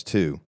Colossians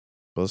 2,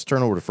 but let's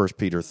turn over to 1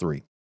 Peter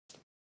 3.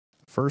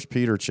 1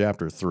 Peter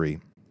chapter 3.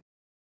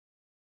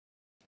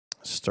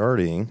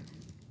 Starting,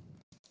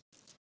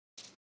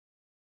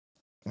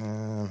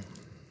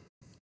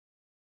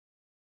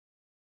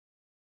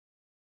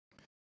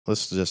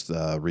 let's just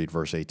read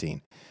verse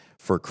 18.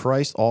 For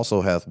Christ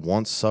also hath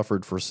once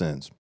suffered for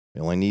sins.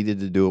 He only needed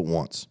to do it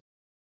once.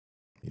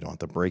 You don't have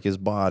to break his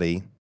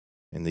body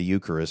in the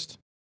Eucharist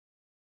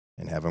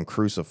and have him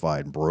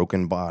crucified,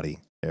 broken body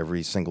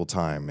every single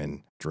time,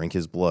 and drink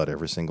his blood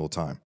every single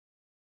time.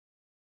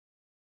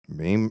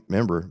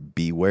 Remember,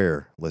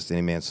 beware lest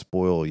any man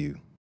spoil you.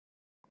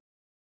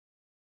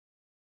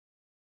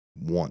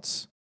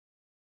 Once.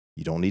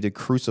 You don't need to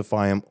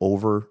crucify him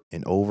over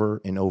and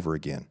over and over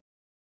again.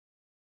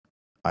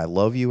 I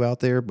love you out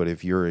there, but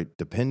if you're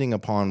depending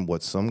upon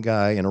what some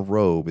guy in a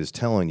robe is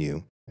telling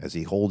you as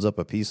he holds up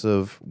a piece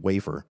of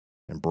wafer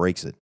and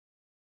breaks it,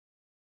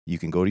 you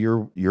can go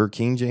to your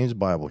King James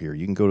Bible here.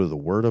 You can go to the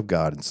Word of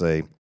God and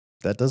say,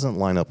 that doesn't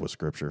line up with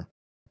Scripture,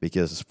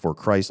 because for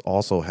Christ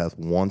also hath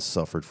once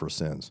suffered for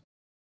sins,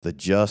 the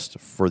just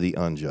for the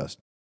unjust,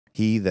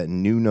 he that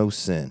knew no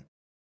sin,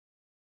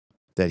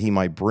 that he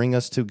might bring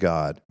us to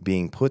God,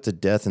 being put to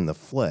death in the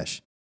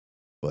flesh,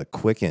 but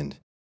quickened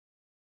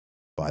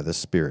by the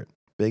Spirit.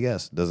 Big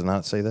S. Does it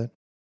not say that?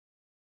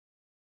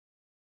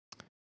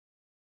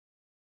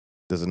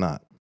 Does it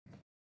not?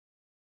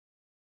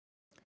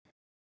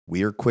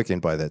 We are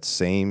quickened by that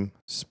same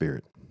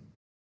Spirit.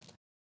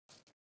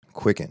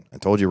 Quickened. I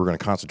told you we're going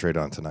to concentrate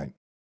on tonight.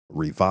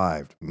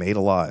 Revived, made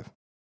alive.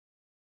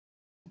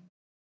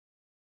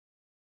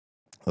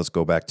 Let's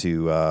go back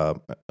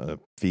to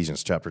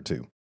Ephesians chapter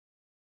 2.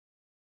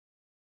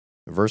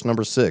 Verse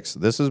number 6.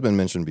 This has been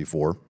mentioned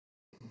before.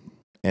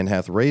 And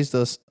hath raised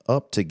us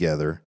up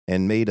together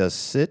and made us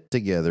sit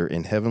together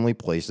in heavenly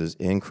places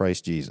in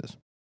Christ Jesus.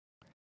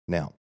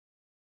 Now,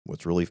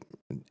 what's really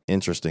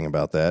interesting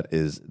about that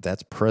is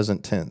that's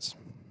present tense.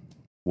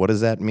 What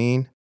does that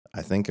mean?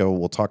 I think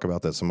we'll talk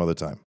about that some other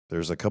time.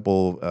 There's a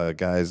couple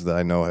guys that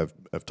I know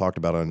have talked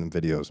about it in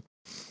videos.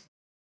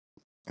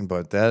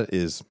 But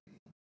that's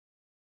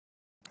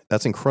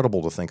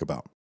incredible to think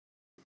about.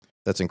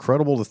 That's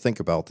incredible to think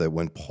about that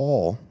when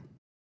Paul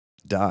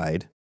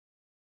died,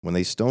 when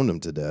they stoned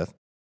him to death,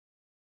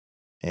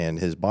 and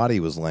his body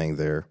was laying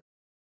there,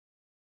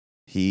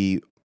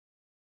 he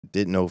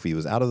didn't know if he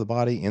was out of the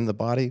body, in the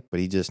body,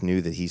 but he just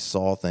knew that he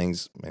saw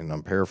things, and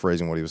I'm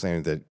paraphrasing what he was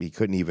saying, that he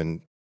couldn't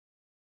even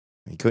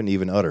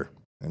utter.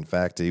 In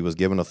fact, he was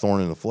given a thorn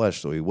in the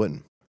flesh, so he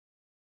wouldn't.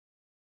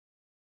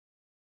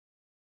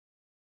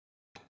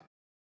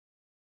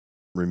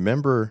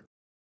 Remember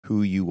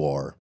who you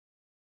are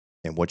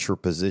and what your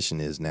position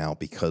is now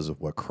because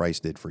of what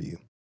Christ did for you.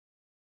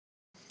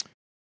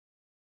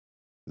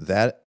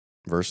 That,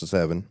 verse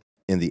 7,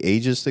 in the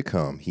ages to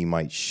come, he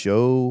might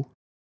show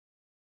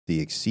the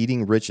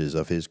exceeding riches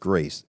of his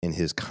grace in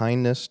his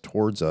kindness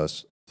towards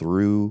us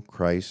through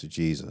Christ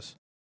Jesus.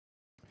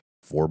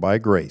 For by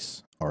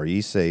grace are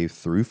ye saved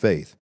through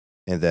faith,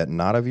 and that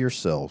not of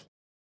yourselves,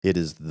 it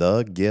is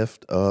the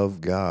gift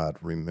of God.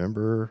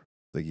 Remember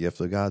the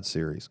Gift of God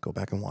series. Go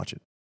back and watch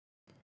it.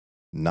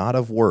 Not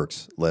of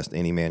works, lest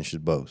any man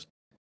should boast.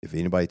 If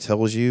anybody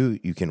tells you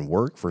you can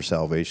work for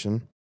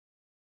salvation,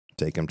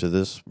 take them to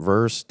this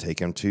verse, take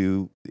them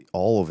to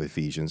all of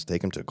Ephesians,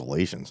 take them to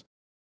Galatians,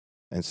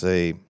 and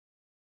say,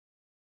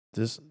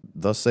 "This,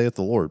 thus saith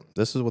the Lord."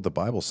 This is what the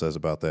Bible says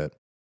about that.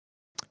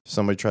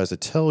 Somebody tries to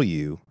tell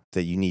you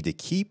that you need to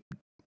keep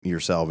your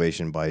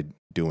salvation by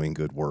doing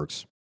good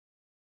works.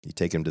 You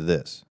take them to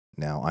this.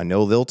 Now, I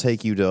know they'll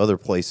take you to other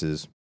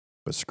places,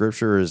 but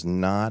Scripture is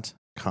not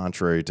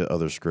contrary to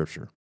other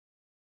Scripture.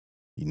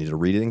 You need to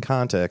read it in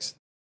context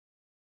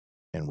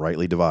and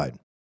rightly divide.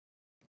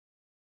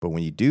 But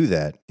when you do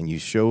that and you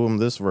show them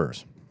this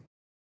verse,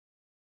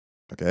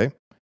 okay,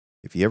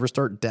 if you ever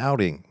start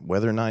doubting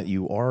whether or not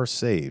you are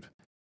saved,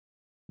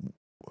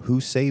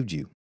 who saved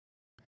you?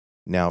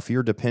 Now, if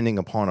you're depending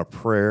upon a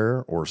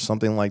prayer or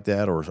something like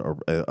that, or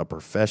a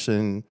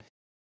profession,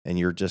 and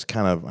you're just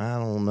kind of, I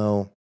don't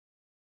know,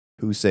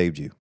 who saved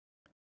you?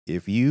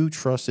 If you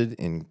trusted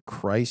in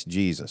Christ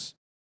Jesus,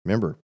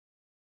 remember,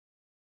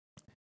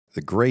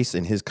 the grace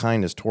and his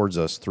kindness towards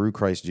us through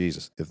Christ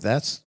Jesus, if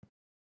that's,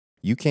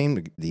 you came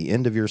to the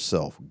end of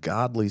yourself,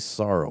 godly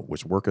sorrow,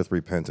 which worketh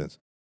repentance,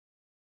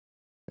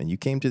 and you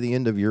came to the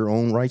end of your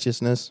own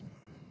righteousness,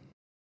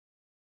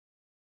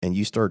 and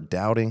you start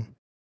doubting,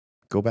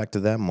 go back to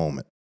that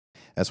moment.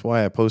 That's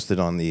why I posted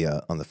on the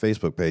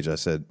Facebook page, I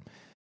said,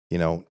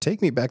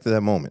 take me back to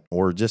that moment,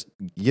 or just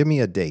give me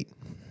a date.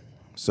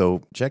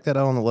 So check that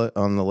out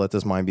on the Let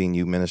This Mind Be in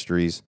You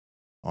Ministries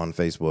on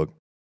Facebook,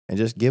 and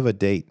just give a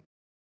date.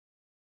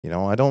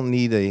 I don't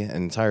need an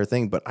entire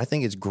thing, but I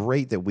think it's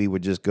great that we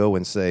would just go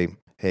and say,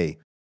 hey,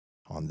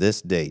 on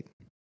this date,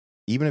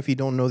 even if you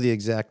don't know the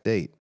exact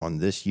date, on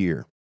this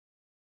year,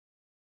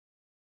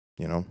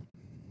 in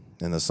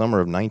the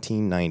summer of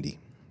 1990,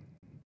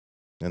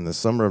 in the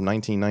summer of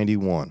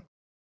 1991,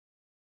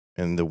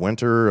 in the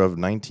winter of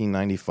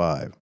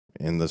 1995,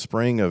 in the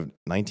spring of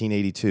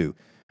 1982,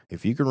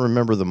 if you can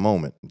remember the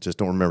moment, just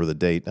don't remember the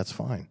date, that's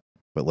fine.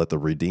 But let the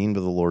redeemed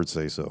of the Lord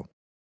say so.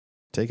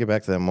 Take it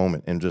back to that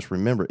moment and just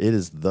remember, it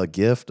is the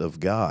gift of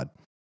God.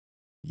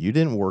 You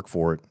didn't work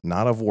for it,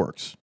 not of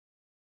works,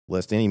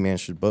 lest any man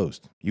should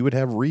boast. You would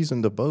have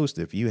reason to boast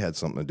if you had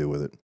something to do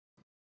with it.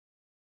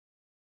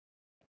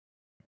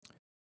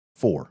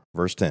 4,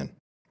 verse 10.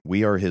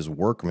 We are his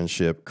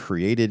workmanship,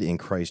 created in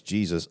Christ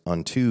Jesus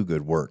unto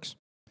good works.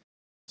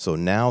 So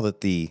now that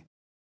the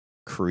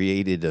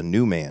created a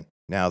new man,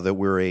 now that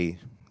we're a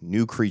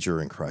new creature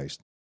in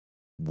Christ,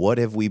 What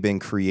have we been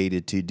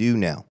created to do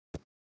now?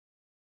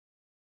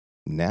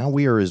 Now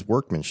we are his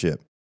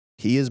workmanship.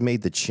 He has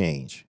made the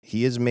change.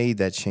 He has made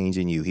that change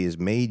in you. He has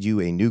made you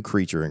a new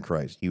creature in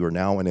Christ. You are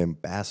now an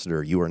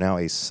ambassador. You are now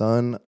a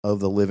son of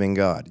the living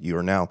God. You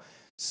are now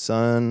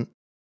sons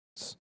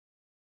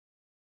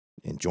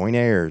and joint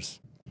heirs,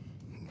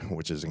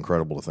 which is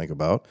incredible to think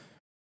about.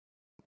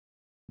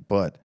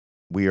 But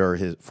we are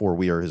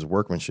his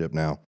workmanship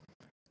now,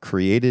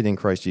 created in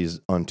Christ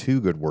Jesus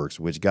unto good works,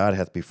 which God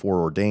hath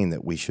before ordained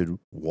that we should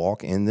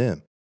walk in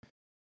them.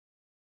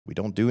 We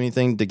don't do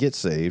anything to get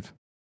saved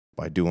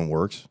by doing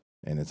works,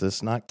 and it's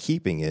just not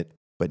keeping it.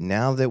 But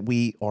now that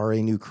we are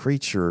a new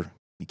creature,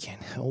 you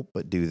can't help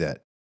but do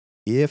that.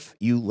 If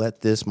you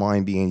let this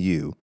mind be in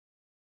you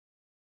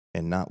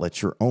and not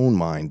let your own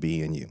mind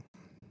be in you,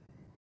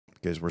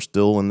 because we're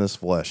still in this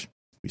flesh.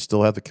 We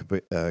still have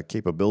the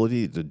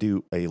capability to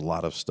do a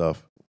lot of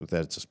stuff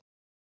that's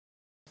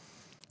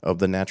of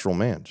the natural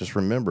man. Just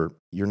remember,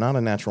 you're not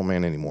a natural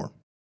man anymore.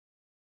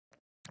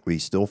 We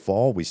still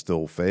fall, we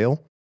still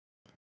fail.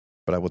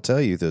 But I will tell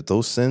you that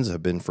those sins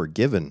have been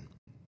forgiven.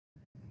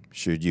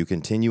 Should you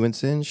continue in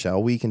sin?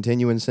 Shall we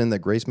continue in sin that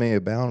grace may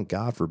abound?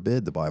 God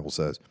forbid, the Bible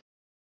says.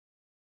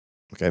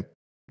 Okay.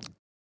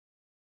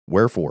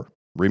 Wherefore,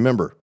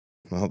 remember,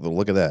 well,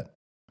 look at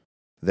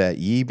that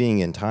ye being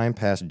in time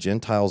past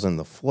Gentiles in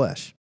the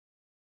flesh,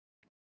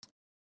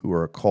 who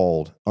are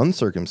called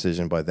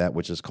uncircumcision by that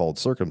which is called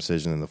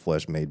circumcision in the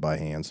flesh made by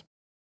hands.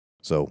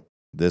 So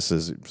this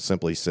is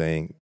simply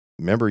saying,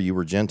 remember you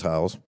were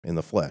Gentiles in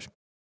the flesh.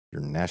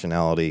 Your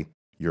nationality,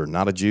 you're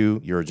not a Jew,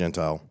 you're a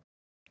Gentile.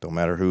 Don't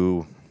matter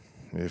who,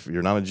 if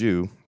you're not a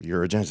Jew,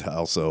 you're a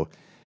Gentile. So,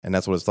 and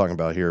that's what it's talking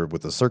about here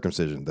with the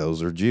circumcision.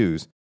 Those are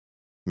Jews.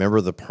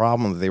 Remember the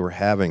problem that they were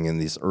having in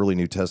this early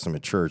New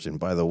Testament church, and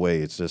by the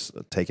way, it's just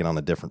taken on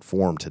a different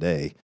form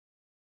today,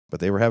 but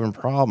they were having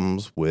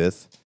problems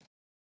with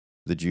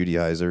the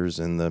Judaizers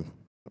and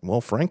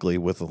frankly,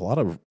 with a lot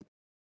of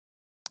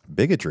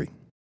bigotry.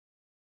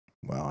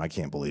 Well, I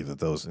can't believe that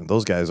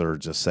those guys are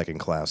just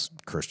second-class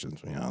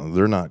Christians. You know,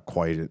 they're not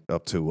quite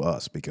up to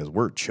us because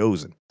we're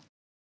chosen.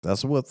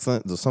 That's what some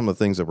of the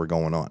things that were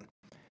going on.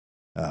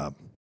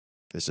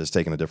 It's just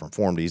taking a different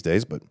form these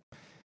days, but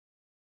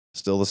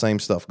still the same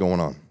stuff going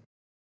on.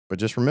 But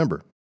just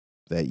remember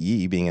that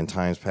ye, being in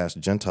times past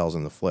Gentiles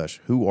in the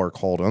flesh, who are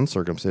called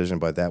uncircumcision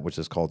by that which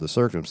is called the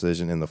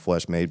circumcision in the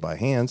flesh made by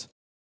hands,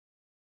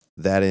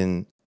 that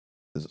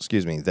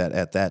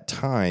at that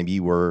time ye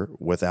were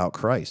without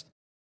Christ.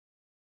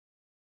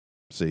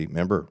 See,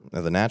 remember,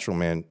 the natural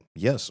man,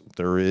 yes,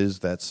 there is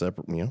that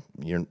separate,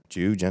 you're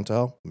Jew,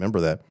 Gentile, remember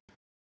that.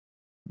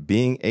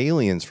 Being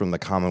aliens from the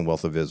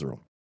commonwealth of Israel.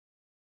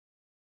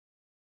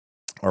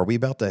 Are we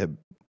about to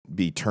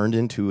be turned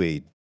into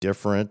a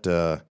different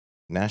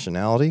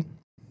nationality?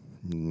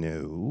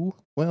 No.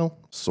 Well,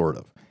 sort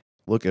of.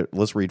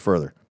 Let's read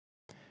further.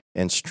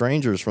 And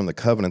strangers from the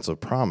covenants of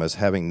promise,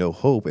 having no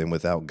hope and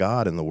without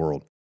God in the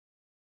world.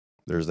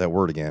 There's that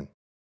word again.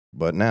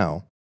 But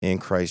now, in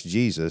Christ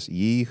Jesus,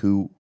 ye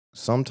who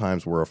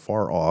sometimes were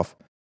afar off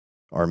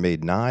are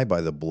made nigh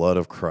by the blood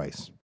of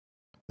Christ.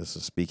 This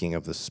is speaking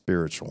of the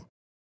spiritual.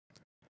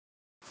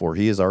 For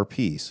he is our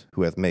peace,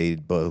 who hath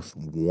made both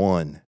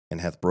one, and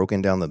hath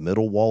broken down the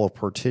middle wall of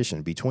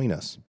partition between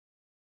us.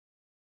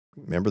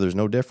 Remember, there's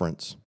no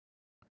difference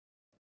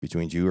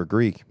between Jew or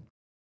Greek.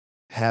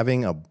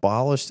 Having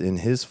abolished in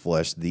his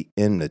flesh the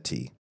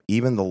enmity,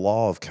 even the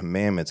law of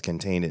commandments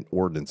contained in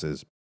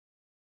ordinances,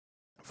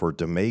 for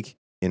to make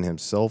in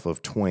himself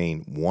of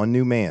twain one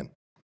new man,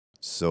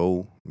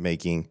 so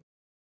making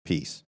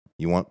peace.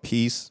 You want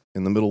peace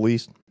in the Middle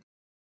East?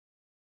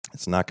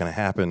 It's not going to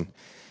happen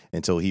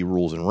until he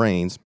rules and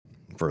reigns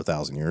for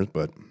 1,000 years,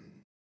 but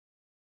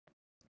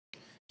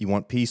you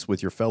want peace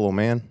with your fellow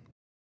man?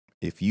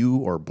 If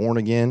you are born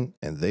again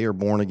and they are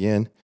born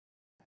again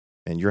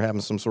and you're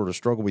having some sort of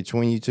struggle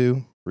between you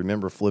two,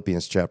 remember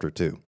Philippians chapter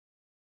 2.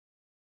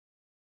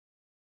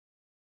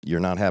 You're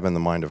not having the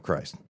mind of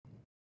Christ.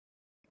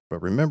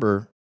 But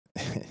remember,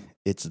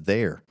 it's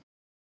there.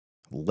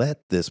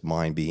 Let this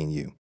mind be in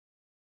you.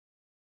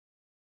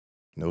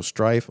 No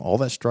strife, all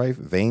that strife,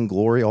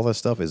 vainglory, all that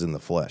stuff is in the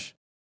flesh.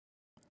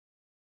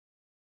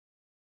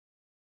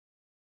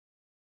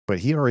 But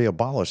he already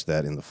abolished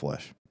that in the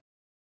flesh.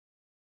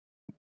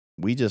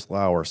 We just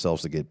allow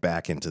ourselves to get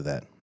back into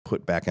that,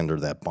 put back under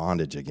that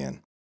bondage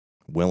again,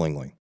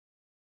 willingly.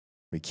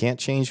 We can't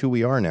change who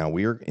we are now.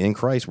 We are in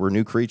Christ, we're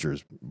new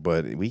creatures,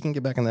 but we can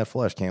get back in that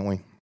flesh, can't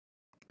we?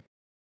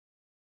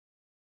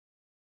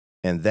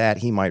 And that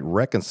he might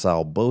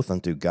reconcile both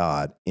unto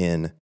God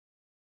in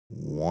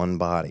one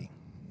body.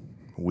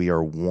 We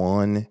are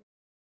one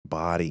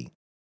body.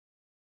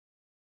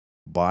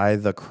 By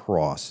the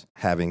cross,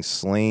 having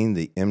slain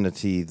the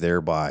enmity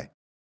thereby,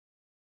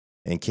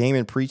 and came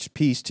and preached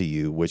peace to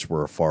you which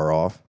were afar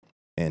off,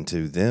 and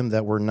to them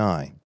that were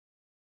nigh.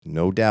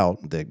 No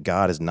doubt that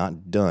God is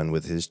not done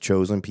with his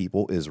chosen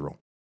people Israel.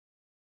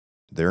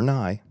 They're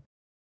nigh,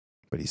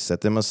 but he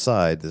set them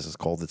aside. This is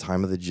called the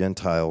time of the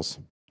Gentiles.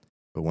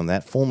 But when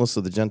that fullness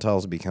of the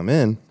Gentiles become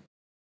in,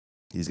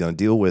 He's going to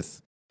deal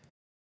with,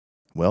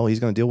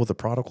 the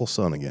prodigal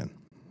son again.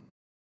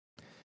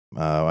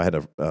 I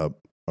had a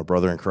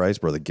brother in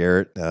Christ, Brother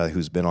Garrett,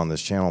 who's been on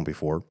this channel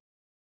before.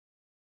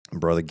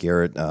 Brother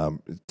Garrett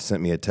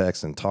sent me a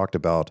text and talked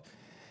about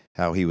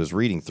how he was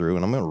reading through,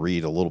 and I'm going to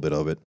read a little bit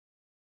of it.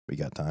 We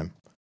got time.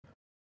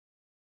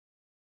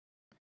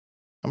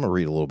 I'm going to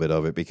read a little bit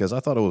of it because I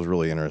thought it was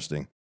really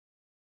interesting.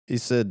 He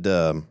said,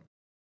 I'm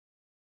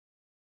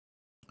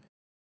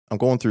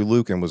going through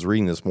Luke and was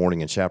reading this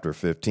morning in chapter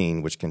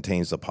 15, which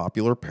contains the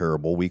popular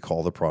parable we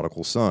call the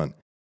prodigal son.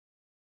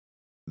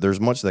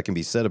 There's much that can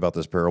be said about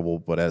this parable,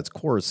 but at its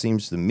core, it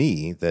seems to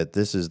me that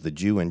this is the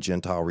Jew and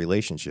Gentile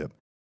relationship.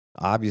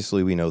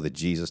 Obviously, we know that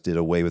Jesus did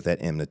away with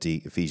that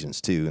enmity,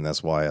 Ephesians 2, and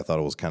that's why I thought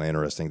it was kind of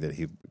interesting that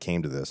he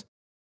came to this.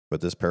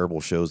 But this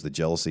parable shows the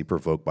jealousy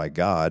provoked by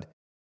God,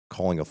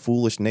 calling a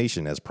foolish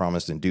nation as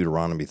promised in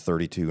Deuteronomy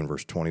 32 and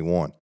verse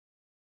 21.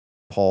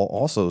 Paul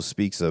also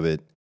speaks of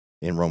it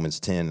in Romans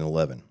 10 and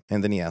 11.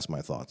 And then he asked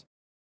my thoughts.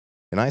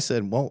 And I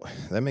said, well,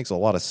 that makes a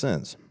lot of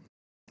sense.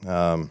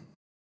 I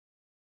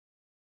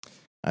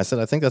said,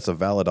 I think that's a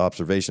valid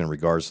observation in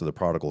regards to the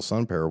prodigal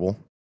son parable.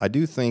 I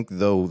do think,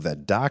 though,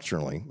 that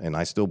doctrinally, and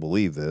I still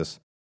believe this,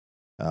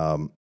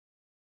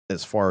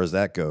 as far as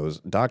that goes,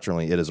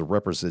 doctrinally, it is a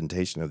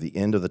representation of the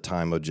end of the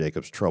time of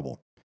Jacob's trouble.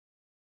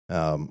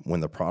 When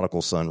the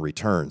prodigal son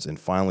returns and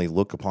finally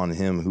look upon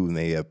him whom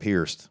they have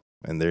pierced.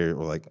 And they're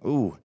like,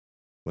 ooh,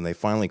 when they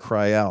finally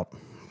cry out,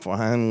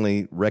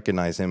 finally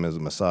recognize him as a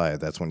Messiah,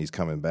 that's when he's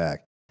coming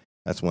back.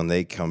 That's when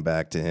they come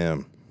back to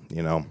him,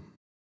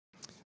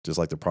 just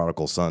like the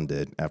prodigal son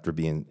did after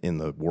being in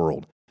the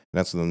world. And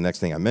that's the next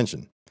thing I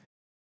mentioned.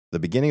 The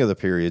beginning of the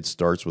period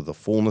starts with the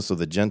fullness of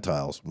the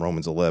Gentiles,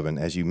 Romans 11,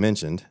 as you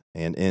mentioned,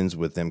 and ends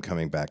with them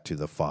coming back to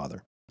the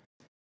Father.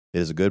 It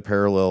is a good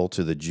parallel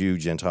to the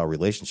Jew-Gentile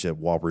relationship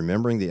while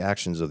remembering the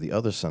actions of the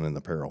other son in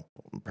the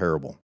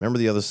parable. Remember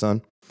the other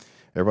son?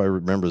 Everybody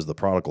remembers the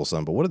prodigal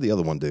son, but what did the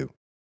other one do?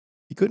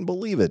 He couldn't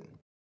believe it.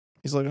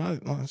 He's like,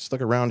 I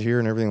stuck around here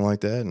and everything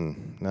like that,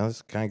 and now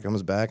this guy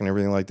comes back and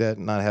everything like that,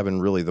 not having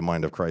really the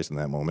mind of Christ in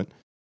that moment.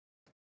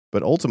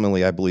 But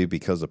ultimately, I believe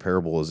because the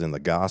parable is in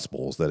the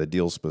Gospels, that it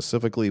deals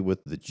specifically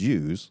with the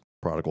Jews,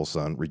 prodigal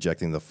son,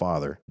 rejecting the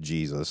Father,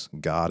 Jesus,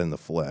 God in the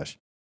flesh,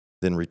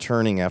 then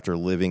returning after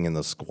living in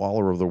the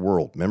squalor of the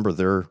world. Remember,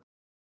 they're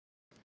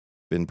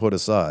been put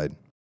aside.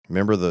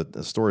 Remember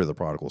the story of the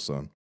prodigal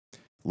son.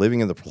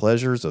 Living in the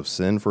pleasures of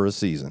sin for a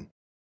season,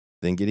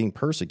 then getting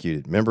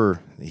persecuted.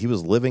 Remember, he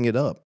was living it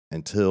up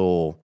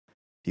until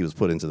he was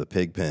put into the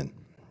pig pen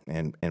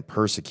and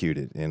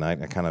persecuted. And I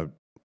kind of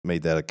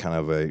made that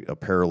a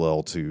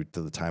parallel to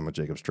the time of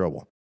Jacob's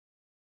trouble.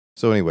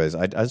 So anyways,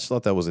 I just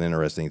thought that was an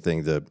interesting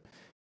thing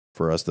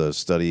for us to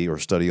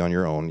study on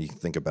your own. You can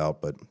think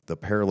about, but the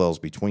parallels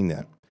between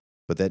that.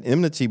 But that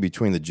enmity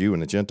between the Jew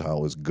and the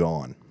Gentile is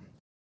gone,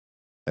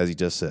 as he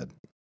just said.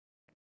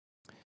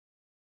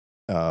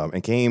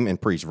 And came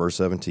and preached, verse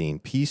 17,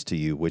 peace to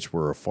you which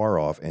were afar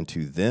off, and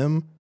to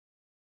them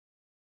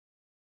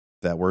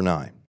that were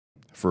nigh.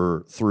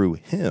 For through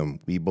him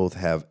we both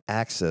have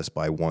access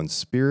by one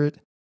Spirit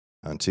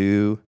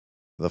unto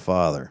the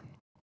Father.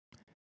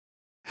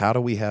 How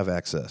do we have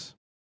access?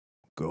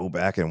 Go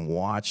back and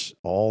watch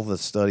all the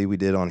study we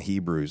did on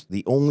Hebrews.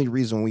 The only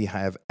reason we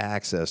have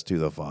access to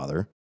the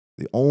Father,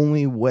 the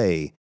only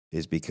way,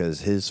 is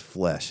because his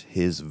flesh,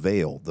 his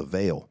veil, the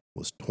veil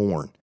was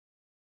torn.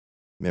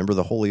 Remember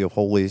the Holy of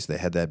Holies? They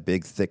had that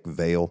big, thick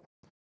veil.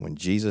 When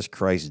Jesus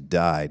Christ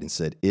died and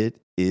said, it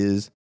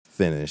is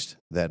finished,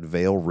 that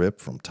veil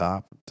ripped from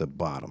top to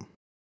bottom.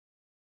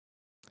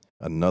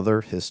 Another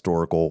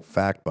historical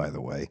fact, by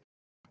the way,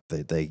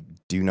 that they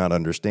do not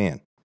understand.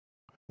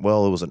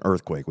 Well, it was an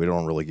earthquake. We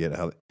don't really get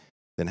how.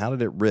 Then how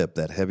did it rip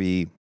that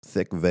heavy,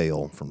 thick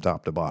veil from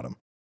top to bottom?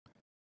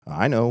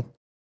 I know.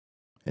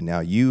 And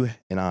now you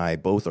and I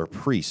both are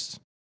priests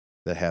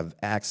that have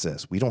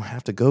access. We don't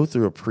have to go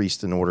through a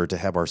priest in order to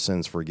have our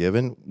sins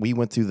forgiven. We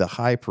went through the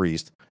high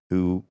priest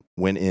who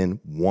went in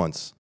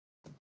once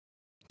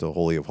to the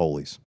Holy of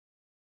Holies.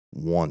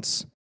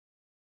 Once.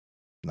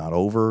 Not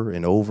over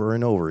and over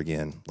and over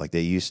again like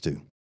they used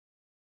to.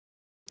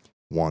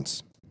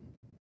 Once.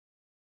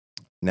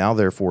 Now,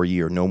 therefore,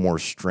 ye are no more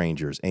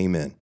strangers,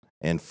 amen,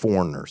 and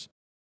foreigners.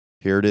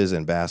 Here it is,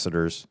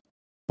 ambassadors,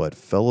 but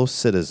fellow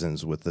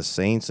citizens with the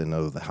saints and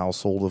of the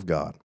household of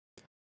God.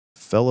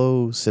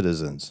 Fellow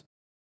citizens.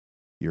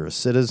 You're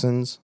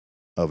citizens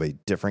of a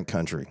different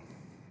country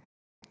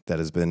that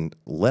has been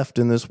left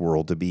in this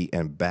world to be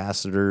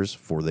ambassadors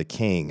for the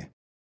King.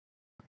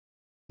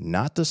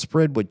 Not to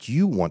spread what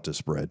you want to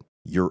spread,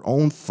 your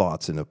own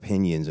thoughts and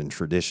opinions and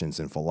traditions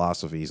and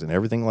philosophies and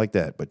everything like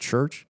that. But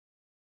church,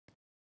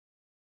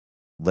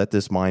 let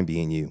this mind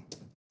be in you.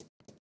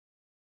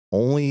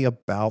 Only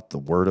about the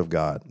Word of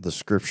God, the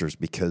Scriptures,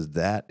 because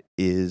that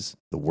is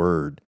the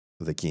Word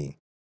of the King.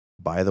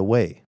 By the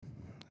way,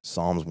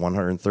 Psalms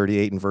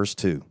 138 and verse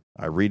 2.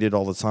 I read it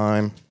all the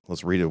time.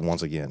 Let's read it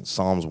once again.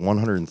 Psalms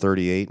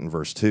 138 and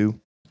verse 2.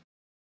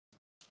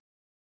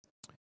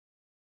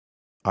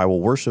 I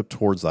will worship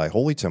towards thy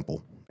holy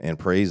temple and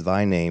praise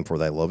thy name for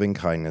thy loving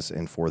kindness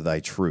and for thy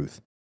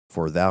truth.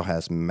 For thou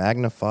hast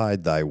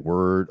magnified thy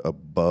word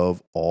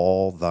above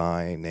all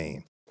thy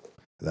name.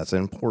 That's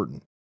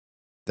important.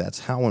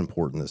 That's how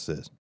important this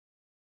is.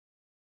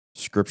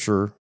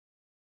 Scripture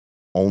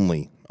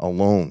only,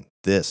 alone,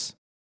 this.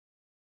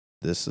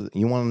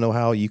 You want to know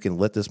how you can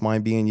let this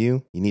mind be in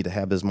you? You need to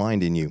have this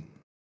mind in you.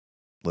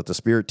 Let the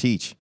Spirit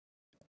teach.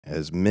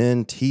 As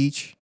men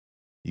teach,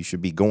 you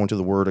should be going to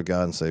the Word of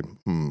God and say,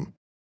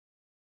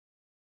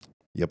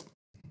 yep.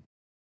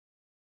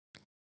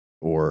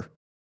 Or,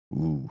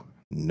 ooh,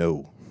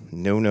 no.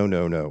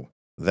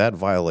 That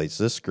violates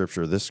this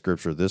scripture, this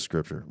scripture, this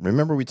scripture.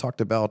 Remember we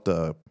talked about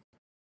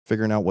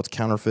figuring out what's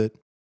counterfeit?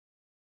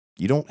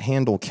 You don't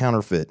handle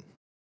counterfeit.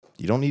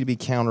 You don't need to be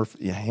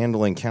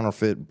handling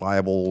counterfeit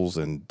Bibles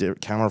and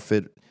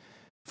counterfeit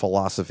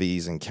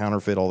philosophies and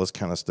counterfeit all this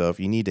kind of stuff.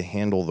 You need to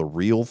handle the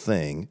real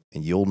thing,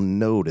 and you'll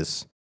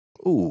notice,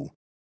 ooh,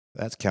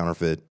 that's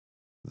counterfeit.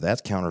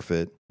 That's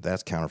counterfeit.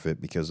 That's counterfeit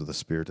because of the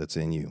Spirit that's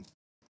in you.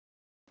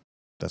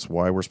 That's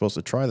why we're supposed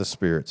to try the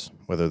spirits,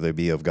 whether they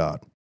be of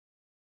God.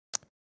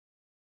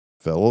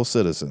 Fellow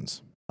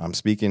citizens, I'm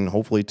speaking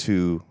hopefully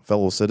to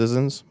fellow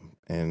citizens,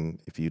 and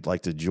if you'd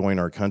like to join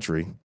our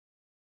country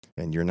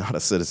and you're not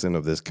a citizen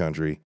of this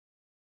country,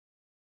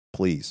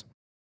 please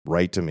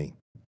write to me,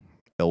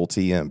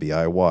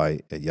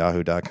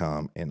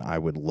 ltmbiy@yahoo.com, and I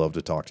would love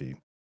to talk to you.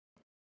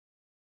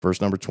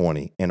 Verse number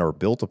 20, and are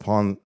built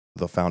upon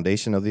the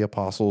foundation of the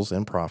apostles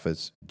and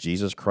prophets,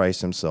 Jesus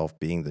Christ himself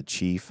being the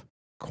chief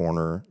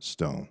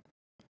cornerstone,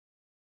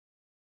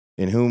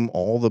 in whom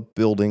all the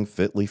building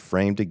fitly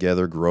framed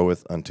together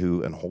groweth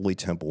unto an holy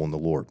temple in the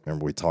Lord.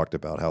 Remember we talked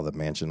about how the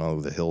mansion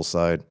over the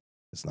hillside,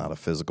 it's not a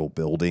physical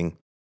building,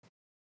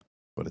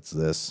 but it's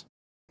this.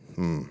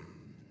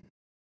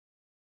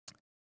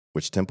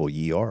 Which temple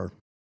ye are.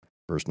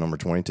 Verse number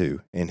 22,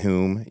 in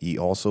whom ye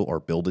also are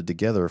builded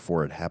together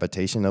for an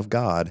habitation of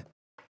God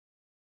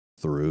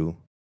through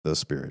the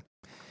Spirit.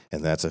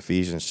 And that's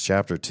Ephesians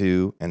chapter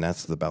 2, and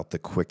that's about the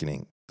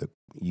quickening.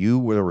 You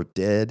who were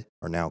dead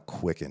are now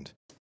quickened.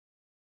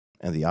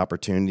 And the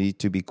opportunity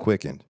to be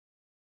quickened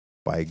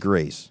by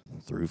grace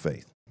through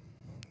faith.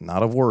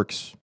 Not of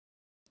works,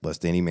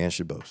 lest any man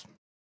should boast.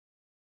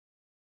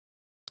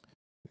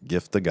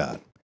 Gift of God.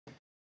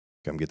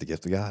 Come get the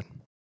gift of God.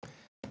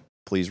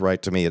 Please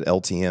write to me at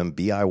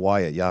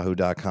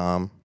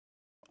ltmbiy@yahoo.com.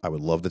 I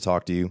would love to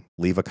talk to you.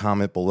 Leave a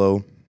comment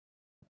below,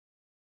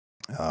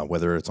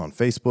 whether it's on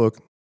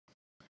Facebook,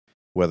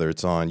 whether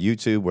it's on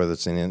YouTube, whether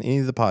it's in any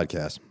of the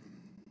podcasts.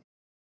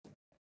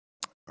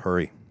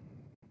 Hurry.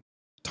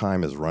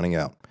 Time is running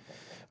out.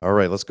 All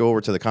right, let's go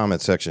over to the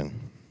comment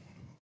section.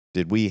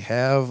 Did we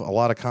have a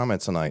lot of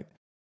comments tonight?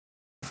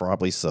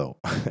 Probably so.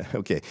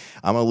 Okay,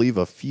 I'm going to leave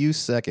a few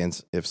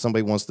seconds if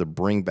somebody wants to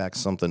bring back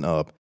something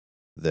up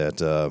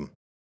that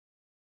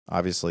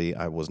obviously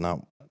I was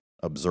not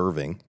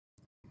observing.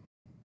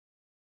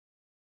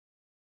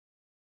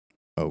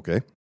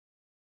 Okay.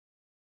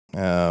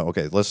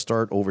 Okay, let's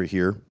start over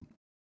here.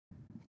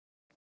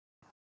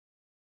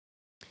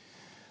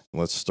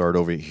 Let's start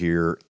over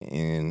here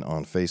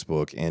on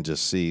Facebook and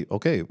just see.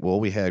 Okay, well,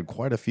 we had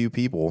quite a few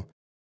people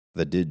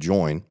that did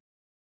join.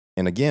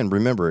 And again,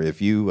 remember,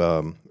 if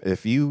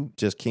you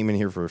just came in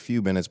here for a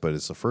few minutes, but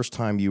it's the first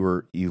time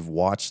you've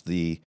watched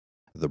the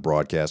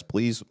broadcast,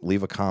 please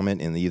leave a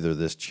comment in either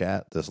this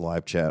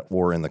live chat,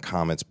 or in the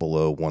comments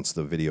below once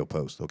the video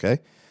posts.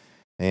 Okay,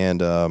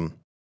 and I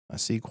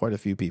see quite a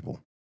few people,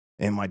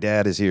 and my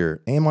dad is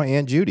here, and my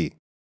Aunt Judy.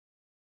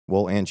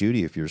 Well, Aunt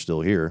Judy, if you're still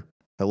here,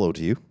 hello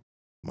to you.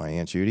 My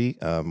Aunt Judy,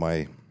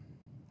 my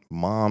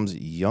mom's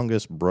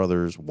youngest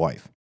brother's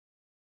wife,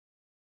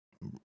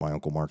 my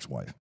Uncle Mark's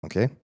wife.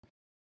 Okay.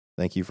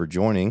 Thank you for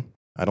joining.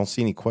 I don't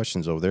see any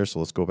questions over there, so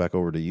let's go back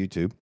over to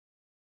YouTube.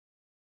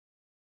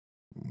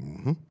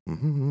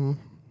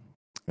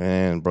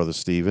 And Brother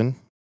Stephen,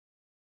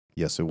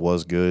 yes, it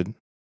was good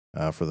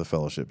for the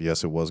fellowship.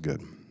 Yes, it was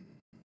good.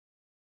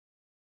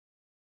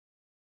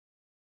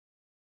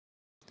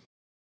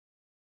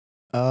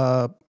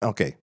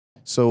 Okay.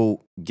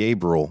 So,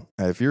 Gabriel,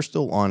 if you're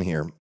still on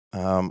here,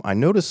 I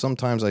notice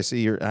sometimes I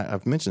see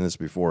I've mentioned this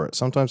before,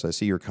 sometimes I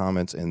see your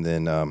comments, and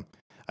then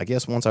I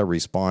guess once I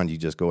respond, you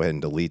just go ahead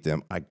and delete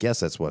them. I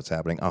guess that's what's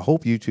happening. I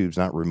hope YouTube's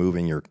not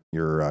removing your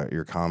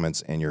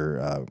comments and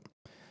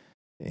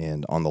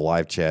and on the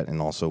live chat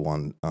and also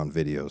on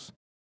videos.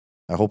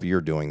 I hope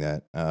you're doing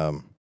that. At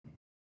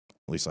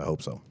least I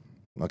hope so.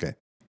 Okay.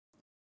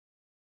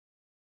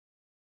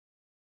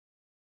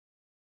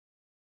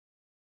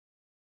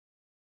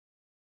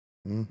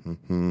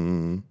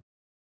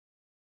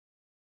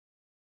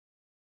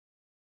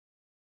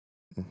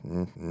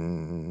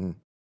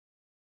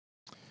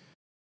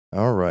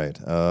 All right.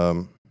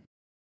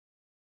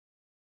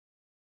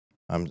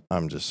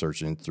 I'm just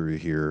searching through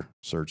here,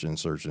 searching.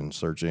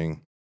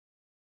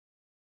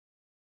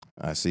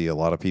 I see a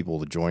lot of people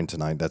to join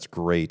tonight. That's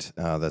great.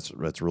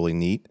 That's really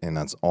neat, and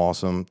that's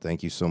awesome.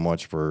 Thank you so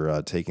much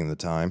for taking the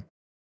time.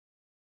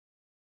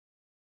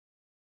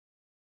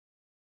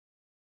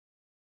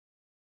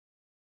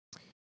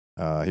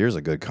 Here's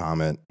a good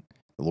comment.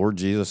 The Lord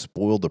Jesus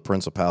spoiled the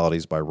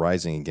principalities by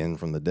rising again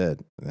from the dead.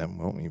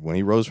 Well, when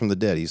he rose from the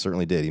dead, he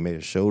certainly did. He made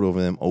a show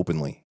over them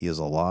openly. He is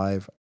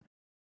alive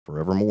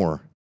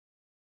forevermore.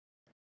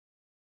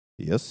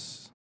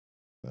 Yes,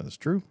 that is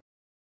true.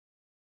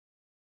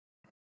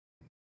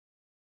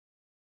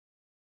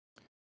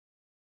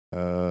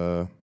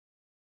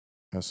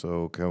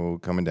 So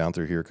coming down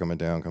through here, coming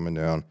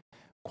down.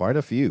 Quite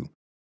a few.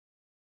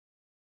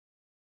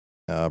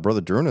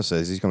 Brother Druna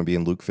says he's going to be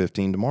in Luke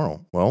 15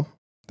 tomorrow. Well,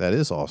 that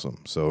is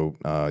awesome. So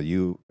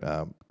you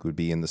could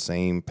be in the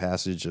same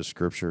passage of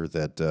scripture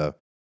that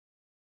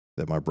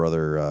my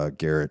brother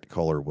Garrett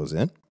Culler was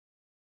in.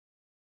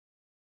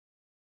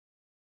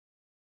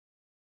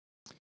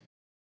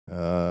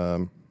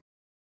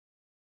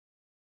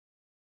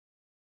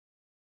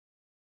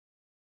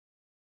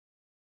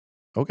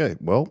 Okay,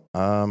 well,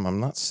 I'm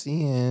not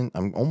seeing.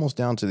 I'm almost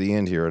down to the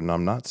end here, and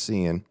I'm not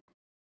seeing.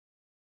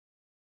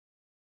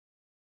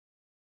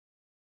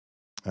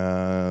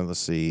 Let's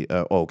see.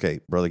 Okay,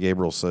 Brother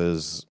Gabriel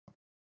says,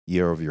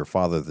 "Year of your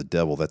father, the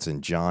devil." That's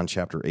in John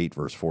chapter 8,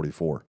 verse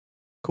 44.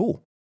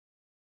 Cool.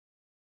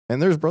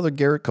 And there's Brother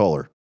Garrett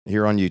Culler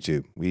here on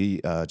YouTube.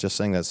 We just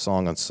sang that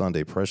song on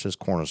Sunday, "Precious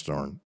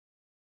Cornerstone,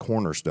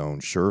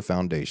 Sure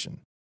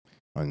Foundation,"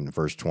 on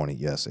verse 20.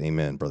 Yes,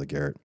 amen, Brother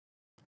Garrett.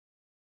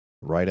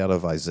 Right out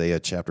of Isaiah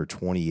chapter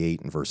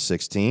 28 and verse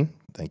 16.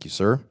 Thank you,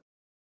 sir.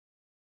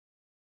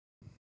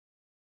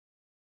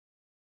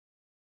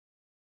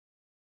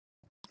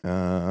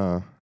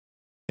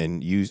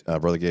 And you,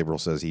 Brother Gabriel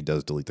says he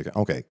does delete the.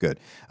 Okay, good.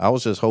 I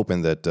was just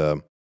hoping that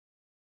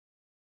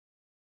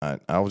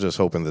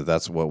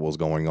that's what was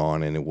going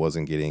on, and it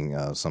wasn't getting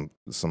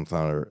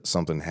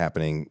something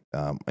happening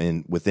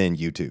within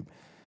YouTube.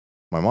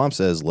 My mom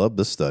says, "Love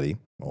the study."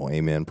 Oh,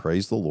 amen.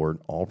 Praise the Lord.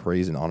 All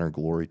praise and honor and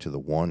glory to the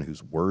one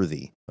who's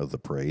worthy of the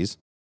praise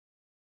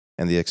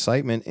and the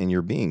excitement in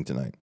your being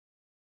tonight.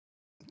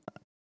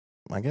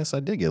 I guess I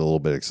did get a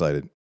little bit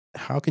excited.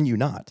 How can you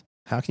not?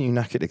 How can you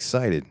not get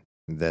excited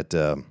that,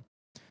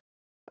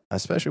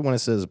 especially when it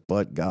says,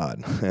 "But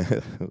God."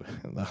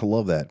 I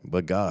love that.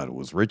 But God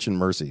was rich in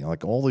mercy.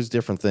 Like all these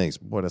different things.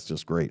 Boy, that's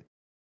just great.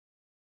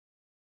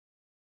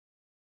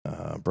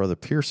 Brother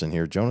Pearson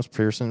here. Jonas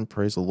Pearson,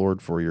 praise the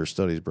Lord for your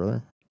studies,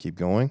 brother. Keep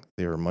going.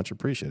 They are much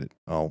appreciated.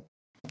 Oh,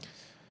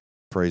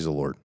 praise the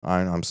Lord.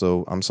 I'm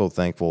so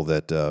thankful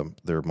that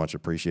they're much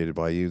appreciated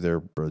by you there,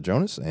 Brother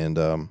Jonas. And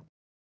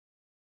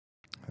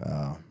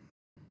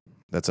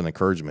that's an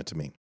encouragement to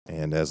me.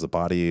 And as the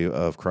body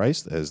of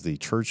Christ, as the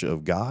church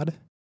of God,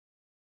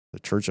 the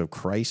church of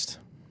Christ,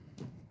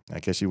 I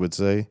guess you would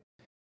say,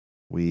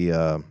 we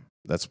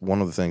that's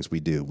one of the things we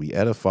do. We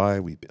edify,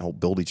 we help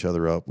build each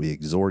other up, we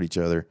exhort each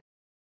other,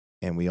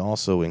 and we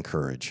also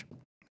encourage.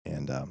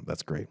 And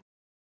that's great.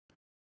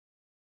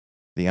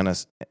 The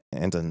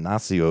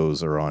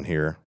Antonacios are on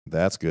here.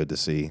 That's good to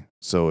see.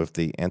 So if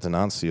the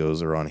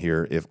Antonacios are on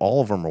here, if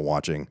all of them are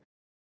watching,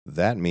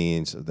 that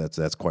means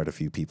that's quite a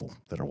few people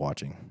that are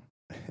watching.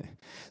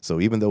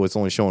 So even though it's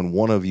only showing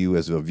one of you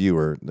as a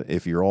viewer,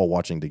 if you're all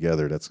watching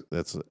together,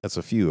 that's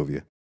a few of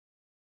you.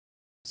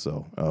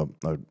 So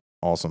an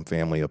awesome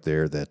family up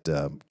there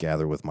that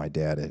gather with my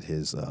dad at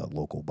his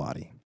local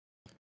body.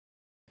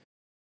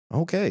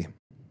 Okay.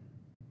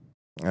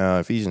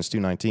 Ephesians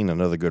 2:19,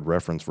 another good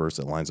reference verse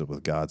that lines up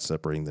with God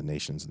separating the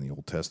nations in the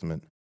Old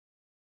Testament.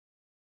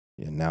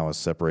 And now has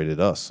separated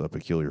us, a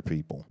peculiar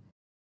people.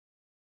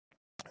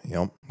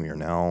 Yep, we are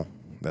now,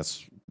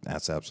 that's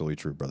absolutely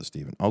true, Brother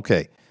Stephen.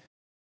 Okay.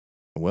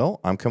 Well,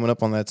 I'm coming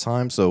up on that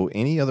time, so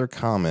any other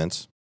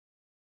comments?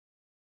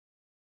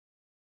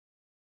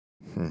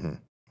 My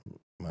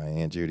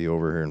Aunt Judy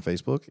over here on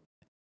Facebook.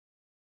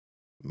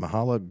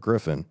 Mahala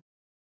Griffin.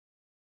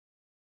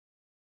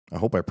 I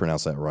hope I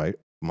pronounced that right.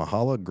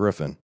 Mahala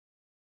Griffin.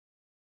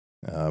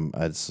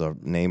 It's a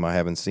name I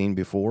haven't seen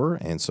before,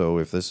 and so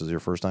if this is your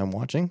first time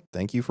watching,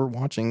 thank you for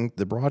watching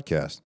the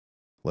broadcast.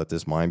 Let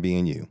this mind be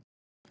in you.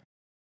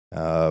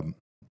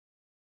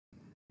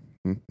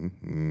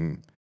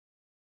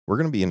 We're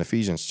going to be in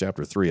Ephesians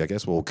chapter 3. I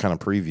guess we'll kind of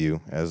preview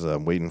as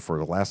I'm waiting for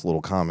the last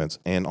little comments.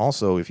 And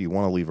also, if you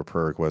want to leave a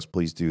prayer request,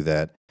 please do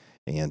that.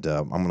 And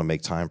I'm going to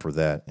make time for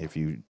that if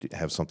you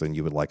have something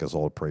you would like us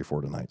all to pray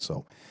for tonight.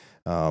 So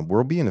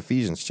we'll be in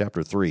Ephesians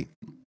chapter 3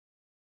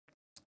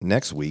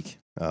 next week,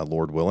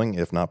 Lord willing,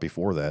 if not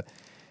before that.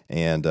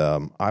 And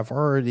I've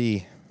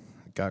already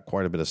got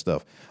quite a bit of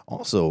stuff.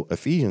 Also,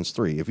 Ephesians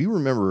 3, if you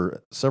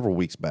remember several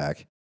weeks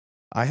back,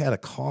 I had a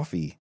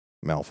coffee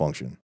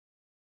malfunction,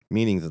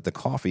 meaning that the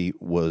coffee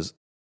was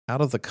out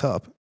of the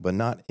cup, but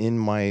not in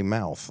my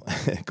mouth,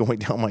 going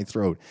down my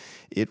throat.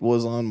 It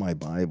was on my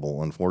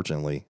Bible,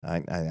 unfortunately.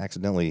 I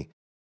accidentally,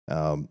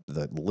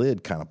 the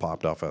lid kind of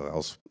popped off as I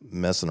was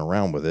messing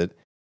around with it.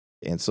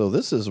 And so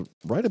this is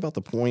right about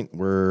the point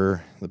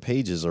where the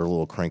pages are a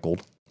little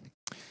crinkled.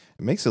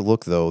 It makes it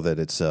look, though, that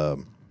it's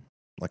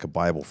like a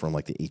Bible from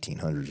like the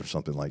 1800s or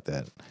something like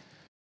that.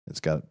 It's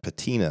got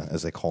patina,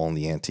 as they call in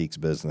the antiques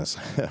business.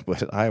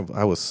 But I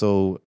was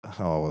so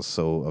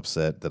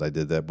upset that I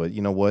did that. But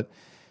you know what?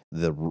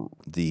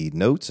 the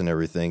notes and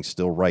everything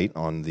still right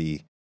on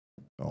the.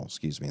 Oh,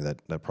 excuse me,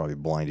 that probably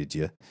blinded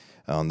you.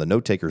 On the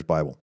Note Taker's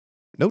Bible.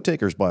 Note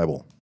Taker's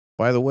Bible.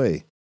 By the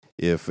way,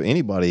 if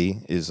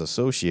anybody is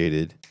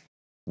associated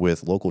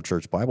with local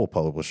church Bible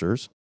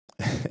publishers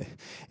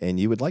and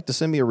you would like to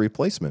send me a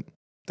replacement,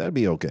 that'd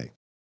be okay.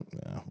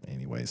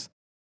 Anyways,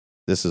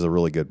 this is a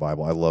really good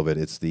Bible. I love it.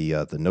 It's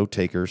the Note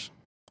Takers.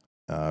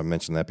 I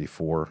mentioned that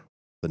before.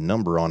 The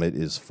number on it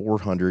is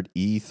 400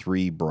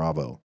 E3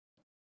 Bravo.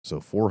 So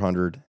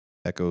 400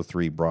 Echo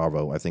 3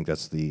 Bravo. I think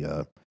that's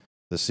the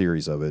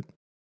series of it,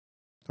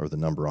 or the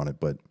number on it.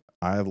 But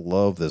I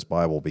love this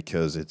Bible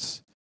because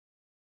it's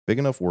big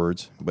enough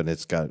words, but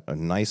it's got a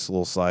nice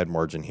little side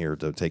margin here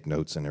to take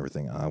notes and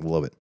everything. I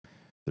love it.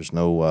 There's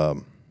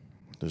no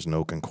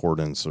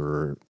concordance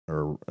or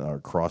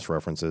cross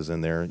references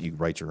in there. You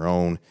write your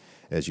own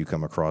as you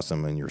come across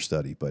them in your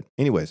study. But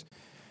anyways,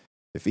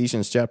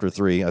 Ephesians chapter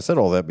 3. I said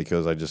all that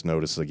because I just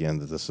noticed again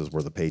that this is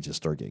where the pages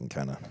start getting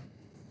kind of.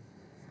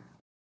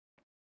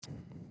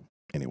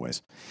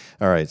 Anyways,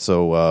 all right.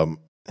 So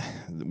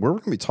we're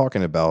going to be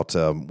talking about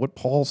what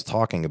Paul's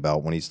talking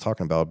about when he's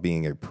talking about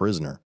being a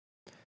prisoner.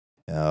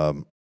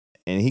 And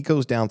he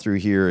goes down through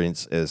here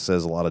and it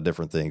says a lot of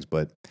different things,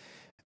 but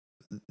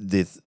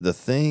the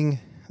thing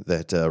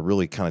that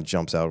really kind of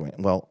jumps out.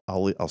 Well,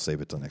 I'll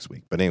save it till next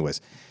week. But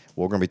anyways,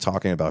 we're going to be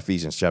talking about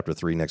Ephesians chapter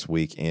 3 next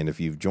week. And if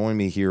you've joined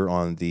me here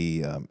on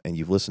the and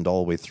you've listened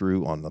all the way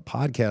through on the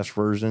podcast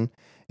version,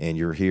 and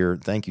you're here,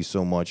 thank you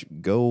so much.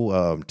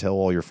 Go tell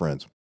all your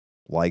friends,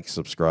 like,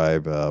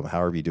 subscribe,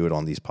 however you do it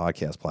on these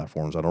podcast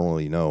platforms. I don't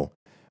really know.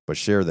 But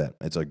share that.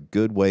 It's a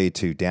good way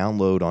to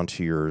download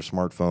onto your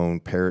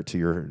smartphone, pair it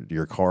to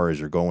your car as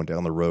you're going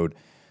down the road.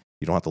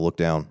 You don't have to look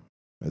down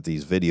at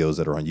these videos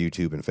that are on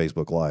YouTube and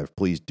Facebook Live.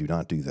 Please do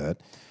not do that.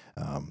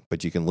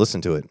 But you can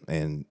listen to it,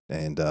 and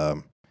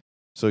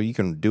so you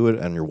can do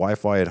it on your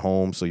Wi-Fi at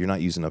home, so you're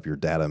not using up your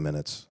data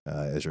minutes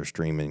as you're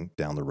streaming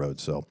down the road.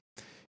 So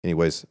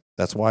anyways,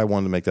 that's why I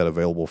wanted to make that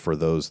available for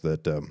those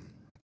that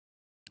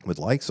would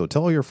like. So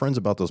tell all your friends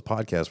about those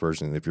podcast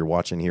versions if you're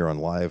watching here on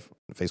live,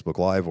 Facebook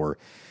Live, or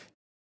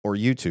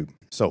YouTube.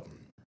 So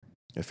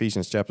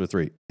Ephesians chapter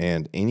 3.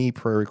 And any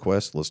prayer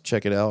requests, let's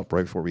check it out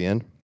right before we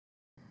end.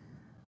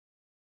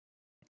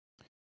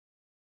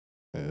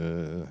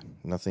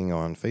 Nothing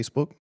on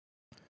Facebook.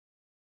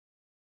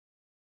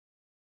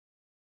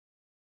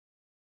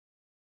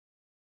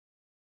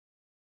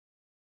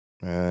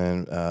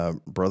 And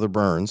Brother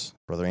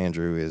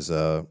Andrew is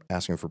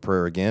asking for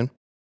prayer again.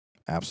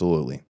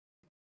 Absolutely.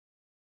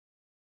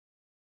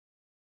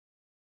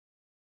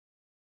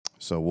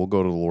 So we'll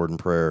go to the Lord in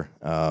prayer.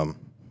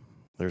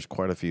 There's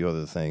quite a few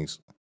other things.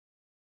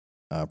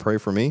 Pray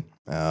for me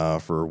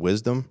for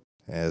wisdom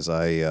as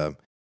I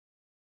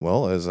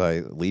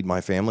lead my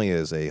family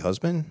as a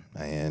husband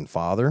and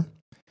father,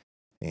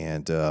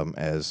 and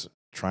as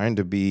trying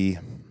to be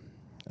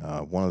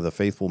one of the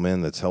faithful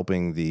men that's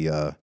helping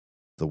the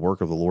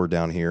work of the Lord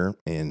down here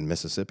in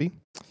Mississippi.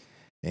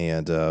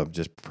 And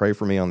just pray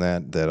for me on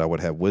that I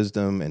would have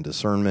wisdom and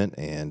discernment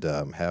and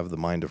have the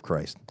mind of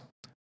Christ.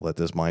 Let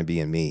this mind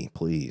be in me,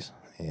 please.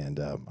 And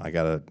I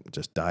got to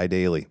just die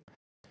daily,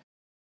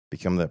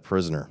 become that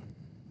prisoner.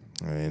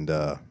 And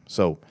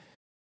so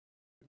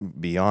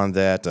beyond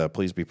that,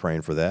 please be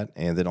praying for that.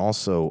 And then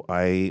also,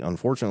 I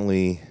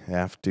unfortunately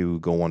have to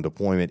go on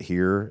deployment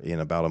here in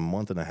about a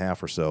month and a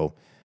half or so.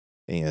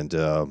 And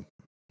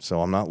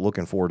so I'm not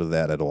looking forward to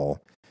that at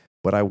all.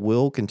 But I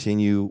will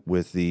continue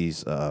with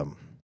these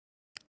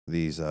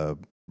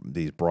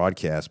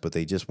broadcasts, but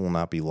they just will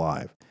not be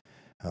live.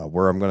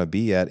 Where I'm going to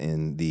be at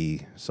in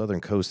the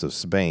southern coast of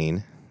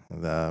Spain,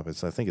 I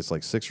think it's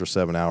like 6 or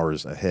 7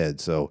 hours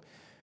ahead. So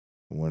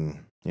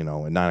when at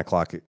 9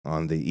 o'clock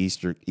on the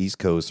East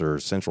Coast or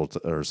Central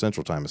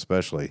time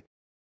especially,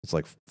 it's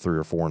like 3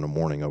 or 4 in the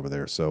morning over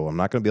there. So I'm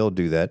not going to be able to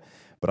do that,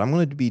 but I'm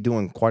going to be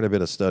doing quite a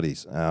bit of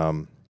studies.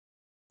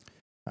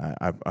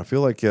 I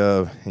feel like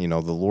the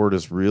Lord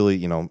is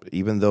really,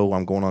 even though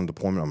I'm going on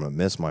deployment, I'm going to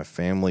miss my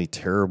family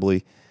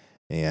terribly,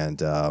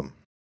 and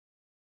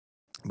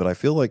but I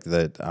feel like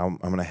that I'm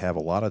going to have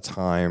a lot of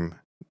time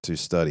to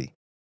study.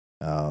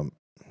 I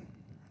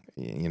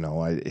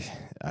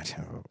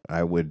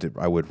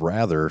would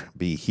rather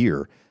be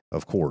here,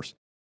 of course,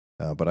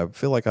 but I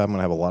feel like I'm going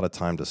to have a lot of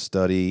time to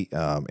study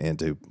and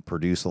to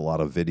produce a lot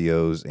of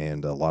videos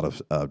and a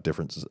lot of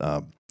different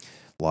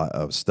lot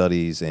of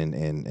studies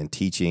and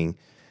teaching,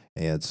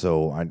 and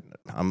so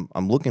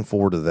I'm looking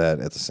forward to that.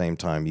 At the same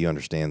time, you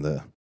understand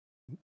the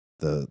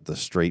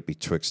strait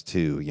betwixt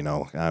two.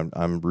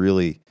 I'm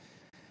really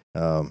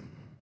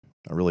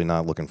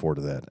not looking forward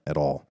to that at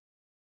all.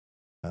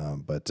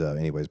 But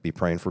anyways, be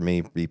praying for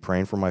me, be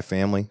praying for my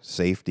family,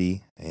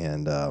 safety,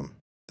 and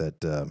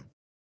that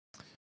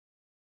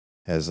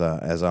as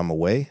I'm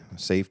away,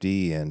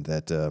 safety, and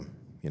that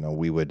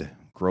we would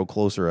grow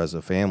closer as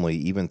a family,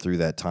 even through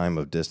that time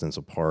of distance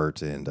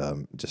apart,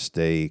 and just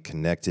stay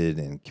connected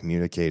and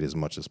communicate as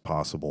much as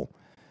possible.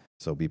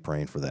 So be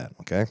praying for that,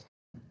 okay?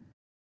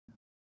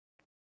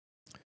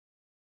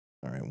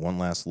 All right, one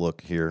last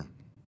look here.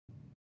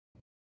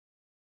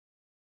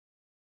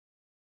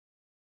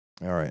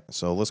 All right,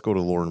 so let's go to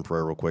the Lord in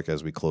prayer real quick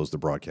as we close the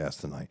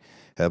broadcast tonight.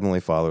 Heavenly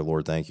Father,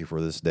 Lord, thank you for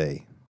this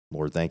day.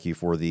 Lord, thank you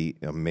for the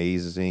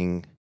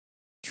amazing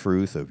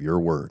truth of your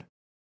word.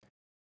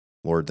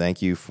 Lord,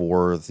 thank you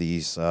for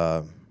these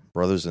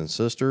brothers and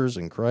sisters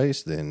in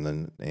Christ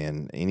and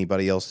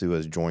anybody else who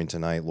has joined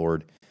tonight,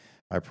 Lord.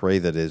 I pray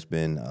that it has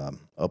been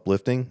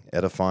uplifting,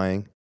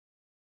 edifying.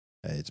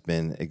 It's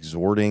been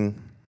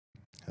exhorting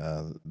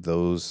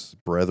those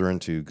brethren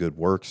to good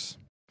works.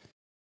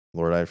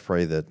 Lord, I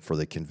pray that for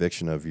the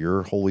conviction of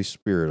your Holy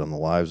Spirit on the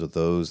lives of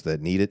those that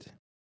need it.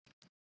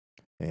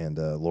 And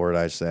Lord,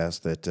 I just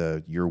ask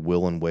that your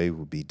will and way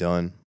would be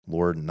done.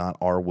 Lord, not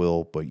our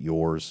will, but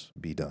yours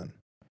be done.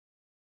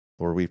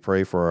 Lord, we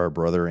pray for our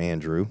brother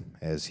Andrew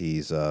as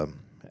he's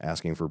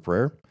asking for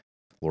prayer.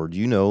 Lord,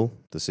 you know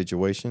the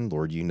situation.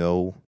 Lord, you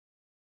know,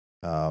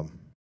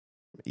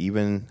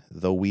 even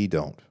though we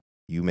don't,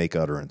 you make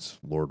utterance,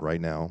 Lord,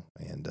 right now.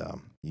 And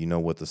you know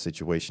what the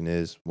situation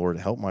is. Lord,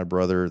 help my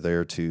brother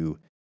there to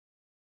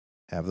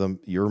have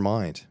your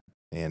mind.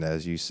 And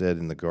as you said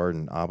in the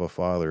garden, Abba,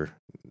 Father,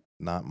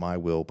 not my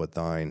will, but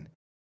thine.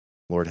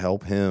 Lord,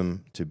 help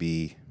him to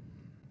be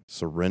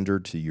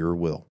surrendered to your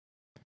will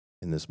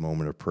in this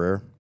moment of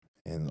prayer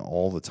and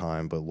all the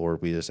time. But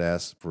Lord, we just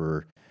ask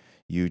for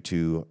you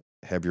to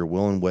have your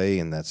will and way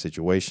in that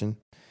situation.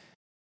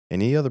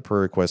 Any other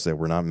prayer requests that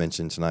were not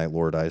mentioned tonight,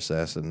 Lord, I just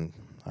ask and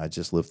I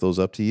just lift those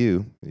up to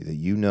you, that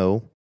you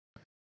know,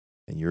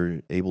 and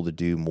you're able to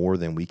do more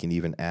than we can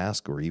even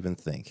ask or even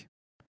think.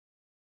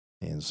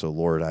 And so,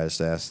 Lord, I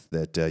just ask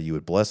that you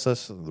would bless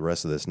us the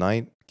rest of this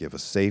night, give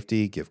us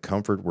safety, give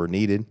comfort where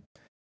needed.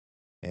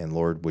 And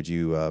Lord, would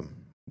you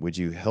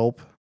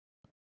help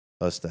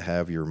us to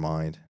have your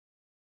mind?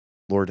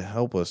 Lord,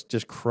 help us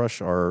just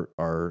crush our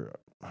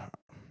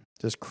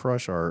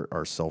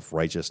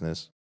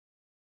self-righteousness.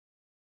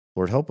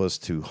 Lord, help us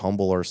to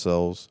humble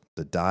ourselves,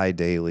 to die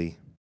daily,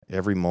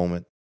 every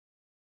moment.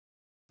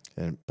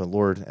 But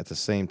Lord, at the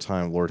same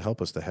time, Lord,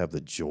 help us to have the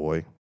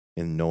joy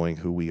in knowing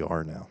who we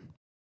are now.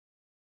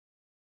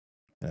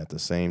 And at the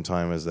same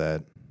time as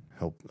that,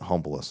 help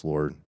humble us,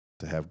 Lord,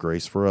 to have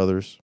grace for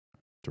others,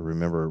 to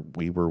remember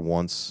we were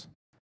once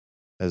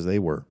as they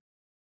were.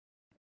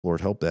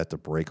 Lord, help that to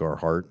break our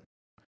heart.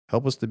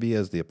 Help us to be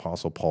as the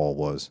Apostle Paul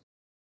was,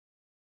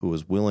 who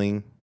was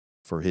willing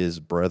for his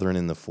brethren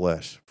in the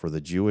flesh, for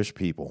the Jewish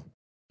people,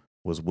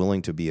 was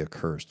willing to be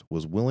accursed,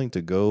 was willing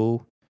to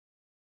go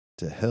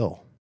to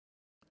hell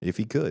if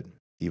he could,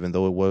 even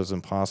though it was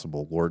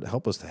impossible. Lord,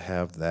 help us to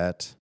have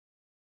that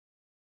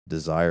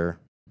desire.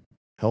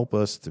 Help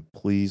us to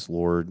please,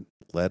 Lord,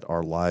 let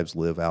our lives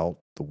live out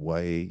the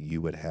way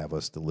you would have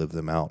us to live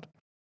them out.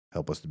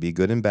 Help us to be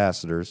good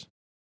ambassadors.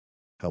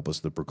 Help us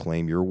to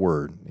proclaim your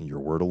word and your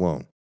word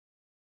alone.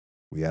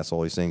 We ask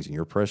all these things in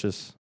your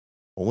precious,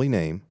 holy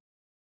name,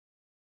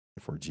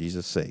 and for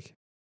Jesus' sake.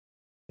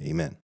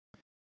 Amen.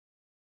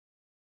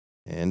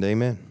 And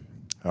amen.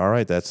 All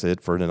right, that's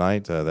it for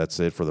tonight. That's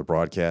it for the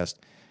broadcast.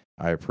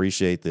 I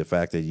appreciate the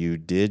fact that you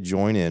did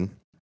join in.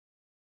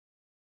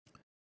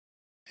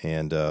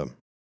 And,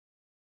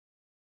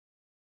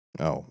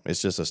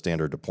 it's just a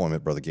standard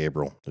deployment, Brother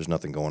Gabriel. There's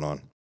nothing going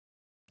on.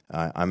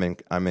 I'm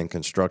in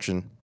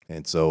construction,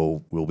 and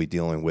so we'll be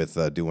dealing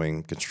with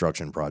doing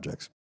construction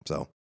projects.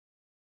 So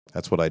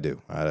that's what I do.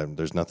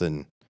 There's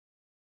nothing,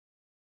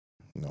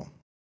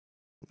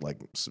 like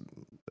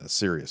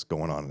serious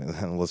going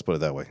on. Let's put it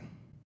that way.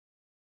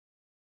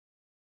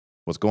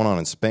 What's going on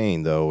in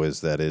Spain, though,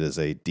 is that it is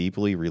a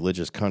deeply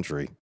religious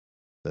country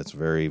that's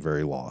very,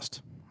 very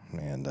lost.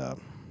 And,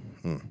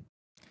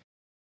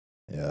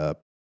 yeah,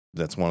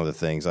 that's one of the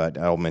things.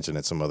 I'll mention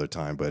it some other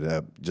time,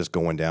 but just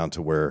going down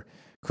to where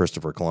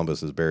Christopher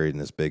Columbus is buried in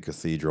this big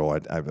cathedral,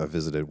 I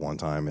visited one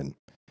time, and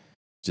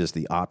just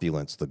the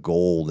opulence, the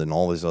gold, and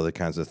all these other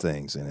kinds of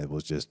things, and it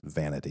was just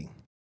vanity.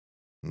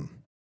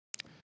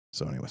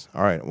 So anyways,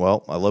 all right,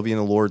 well, I love you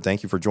in the Lord.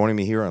 Thank you for joining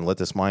me here on Let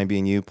This Mind Be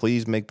in You.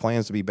 Please make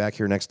plans to be back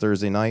here next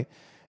Thursday night,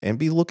 and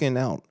be looking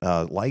out.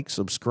 Like,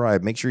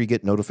 subscribe. Make sure you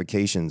get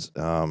notifications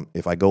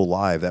if I go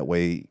live. That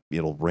way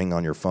it'll ring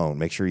on your phone.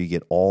 Make sure you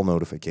get all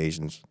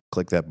notifications.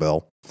 Click that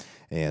bell.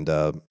 And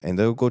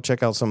then go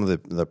check out some of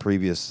the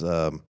previous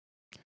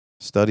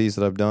studies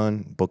that I've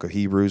done. Book of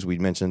Hebrews we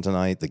mentioned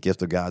tonight, the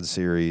Gift of God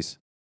series,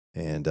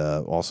 and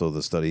also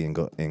the study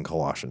in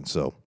Colossians.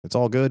 So it's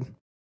all good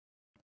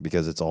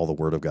because it's all the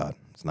Word of God.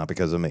 It's not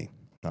because of me.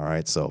 All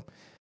right, so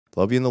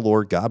love you in the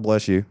Lord. God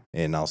bless you,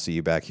 and I'll see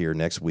you back here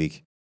next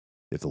week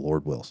if the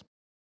Lord wills.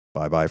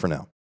 Bye-bye for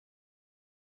now.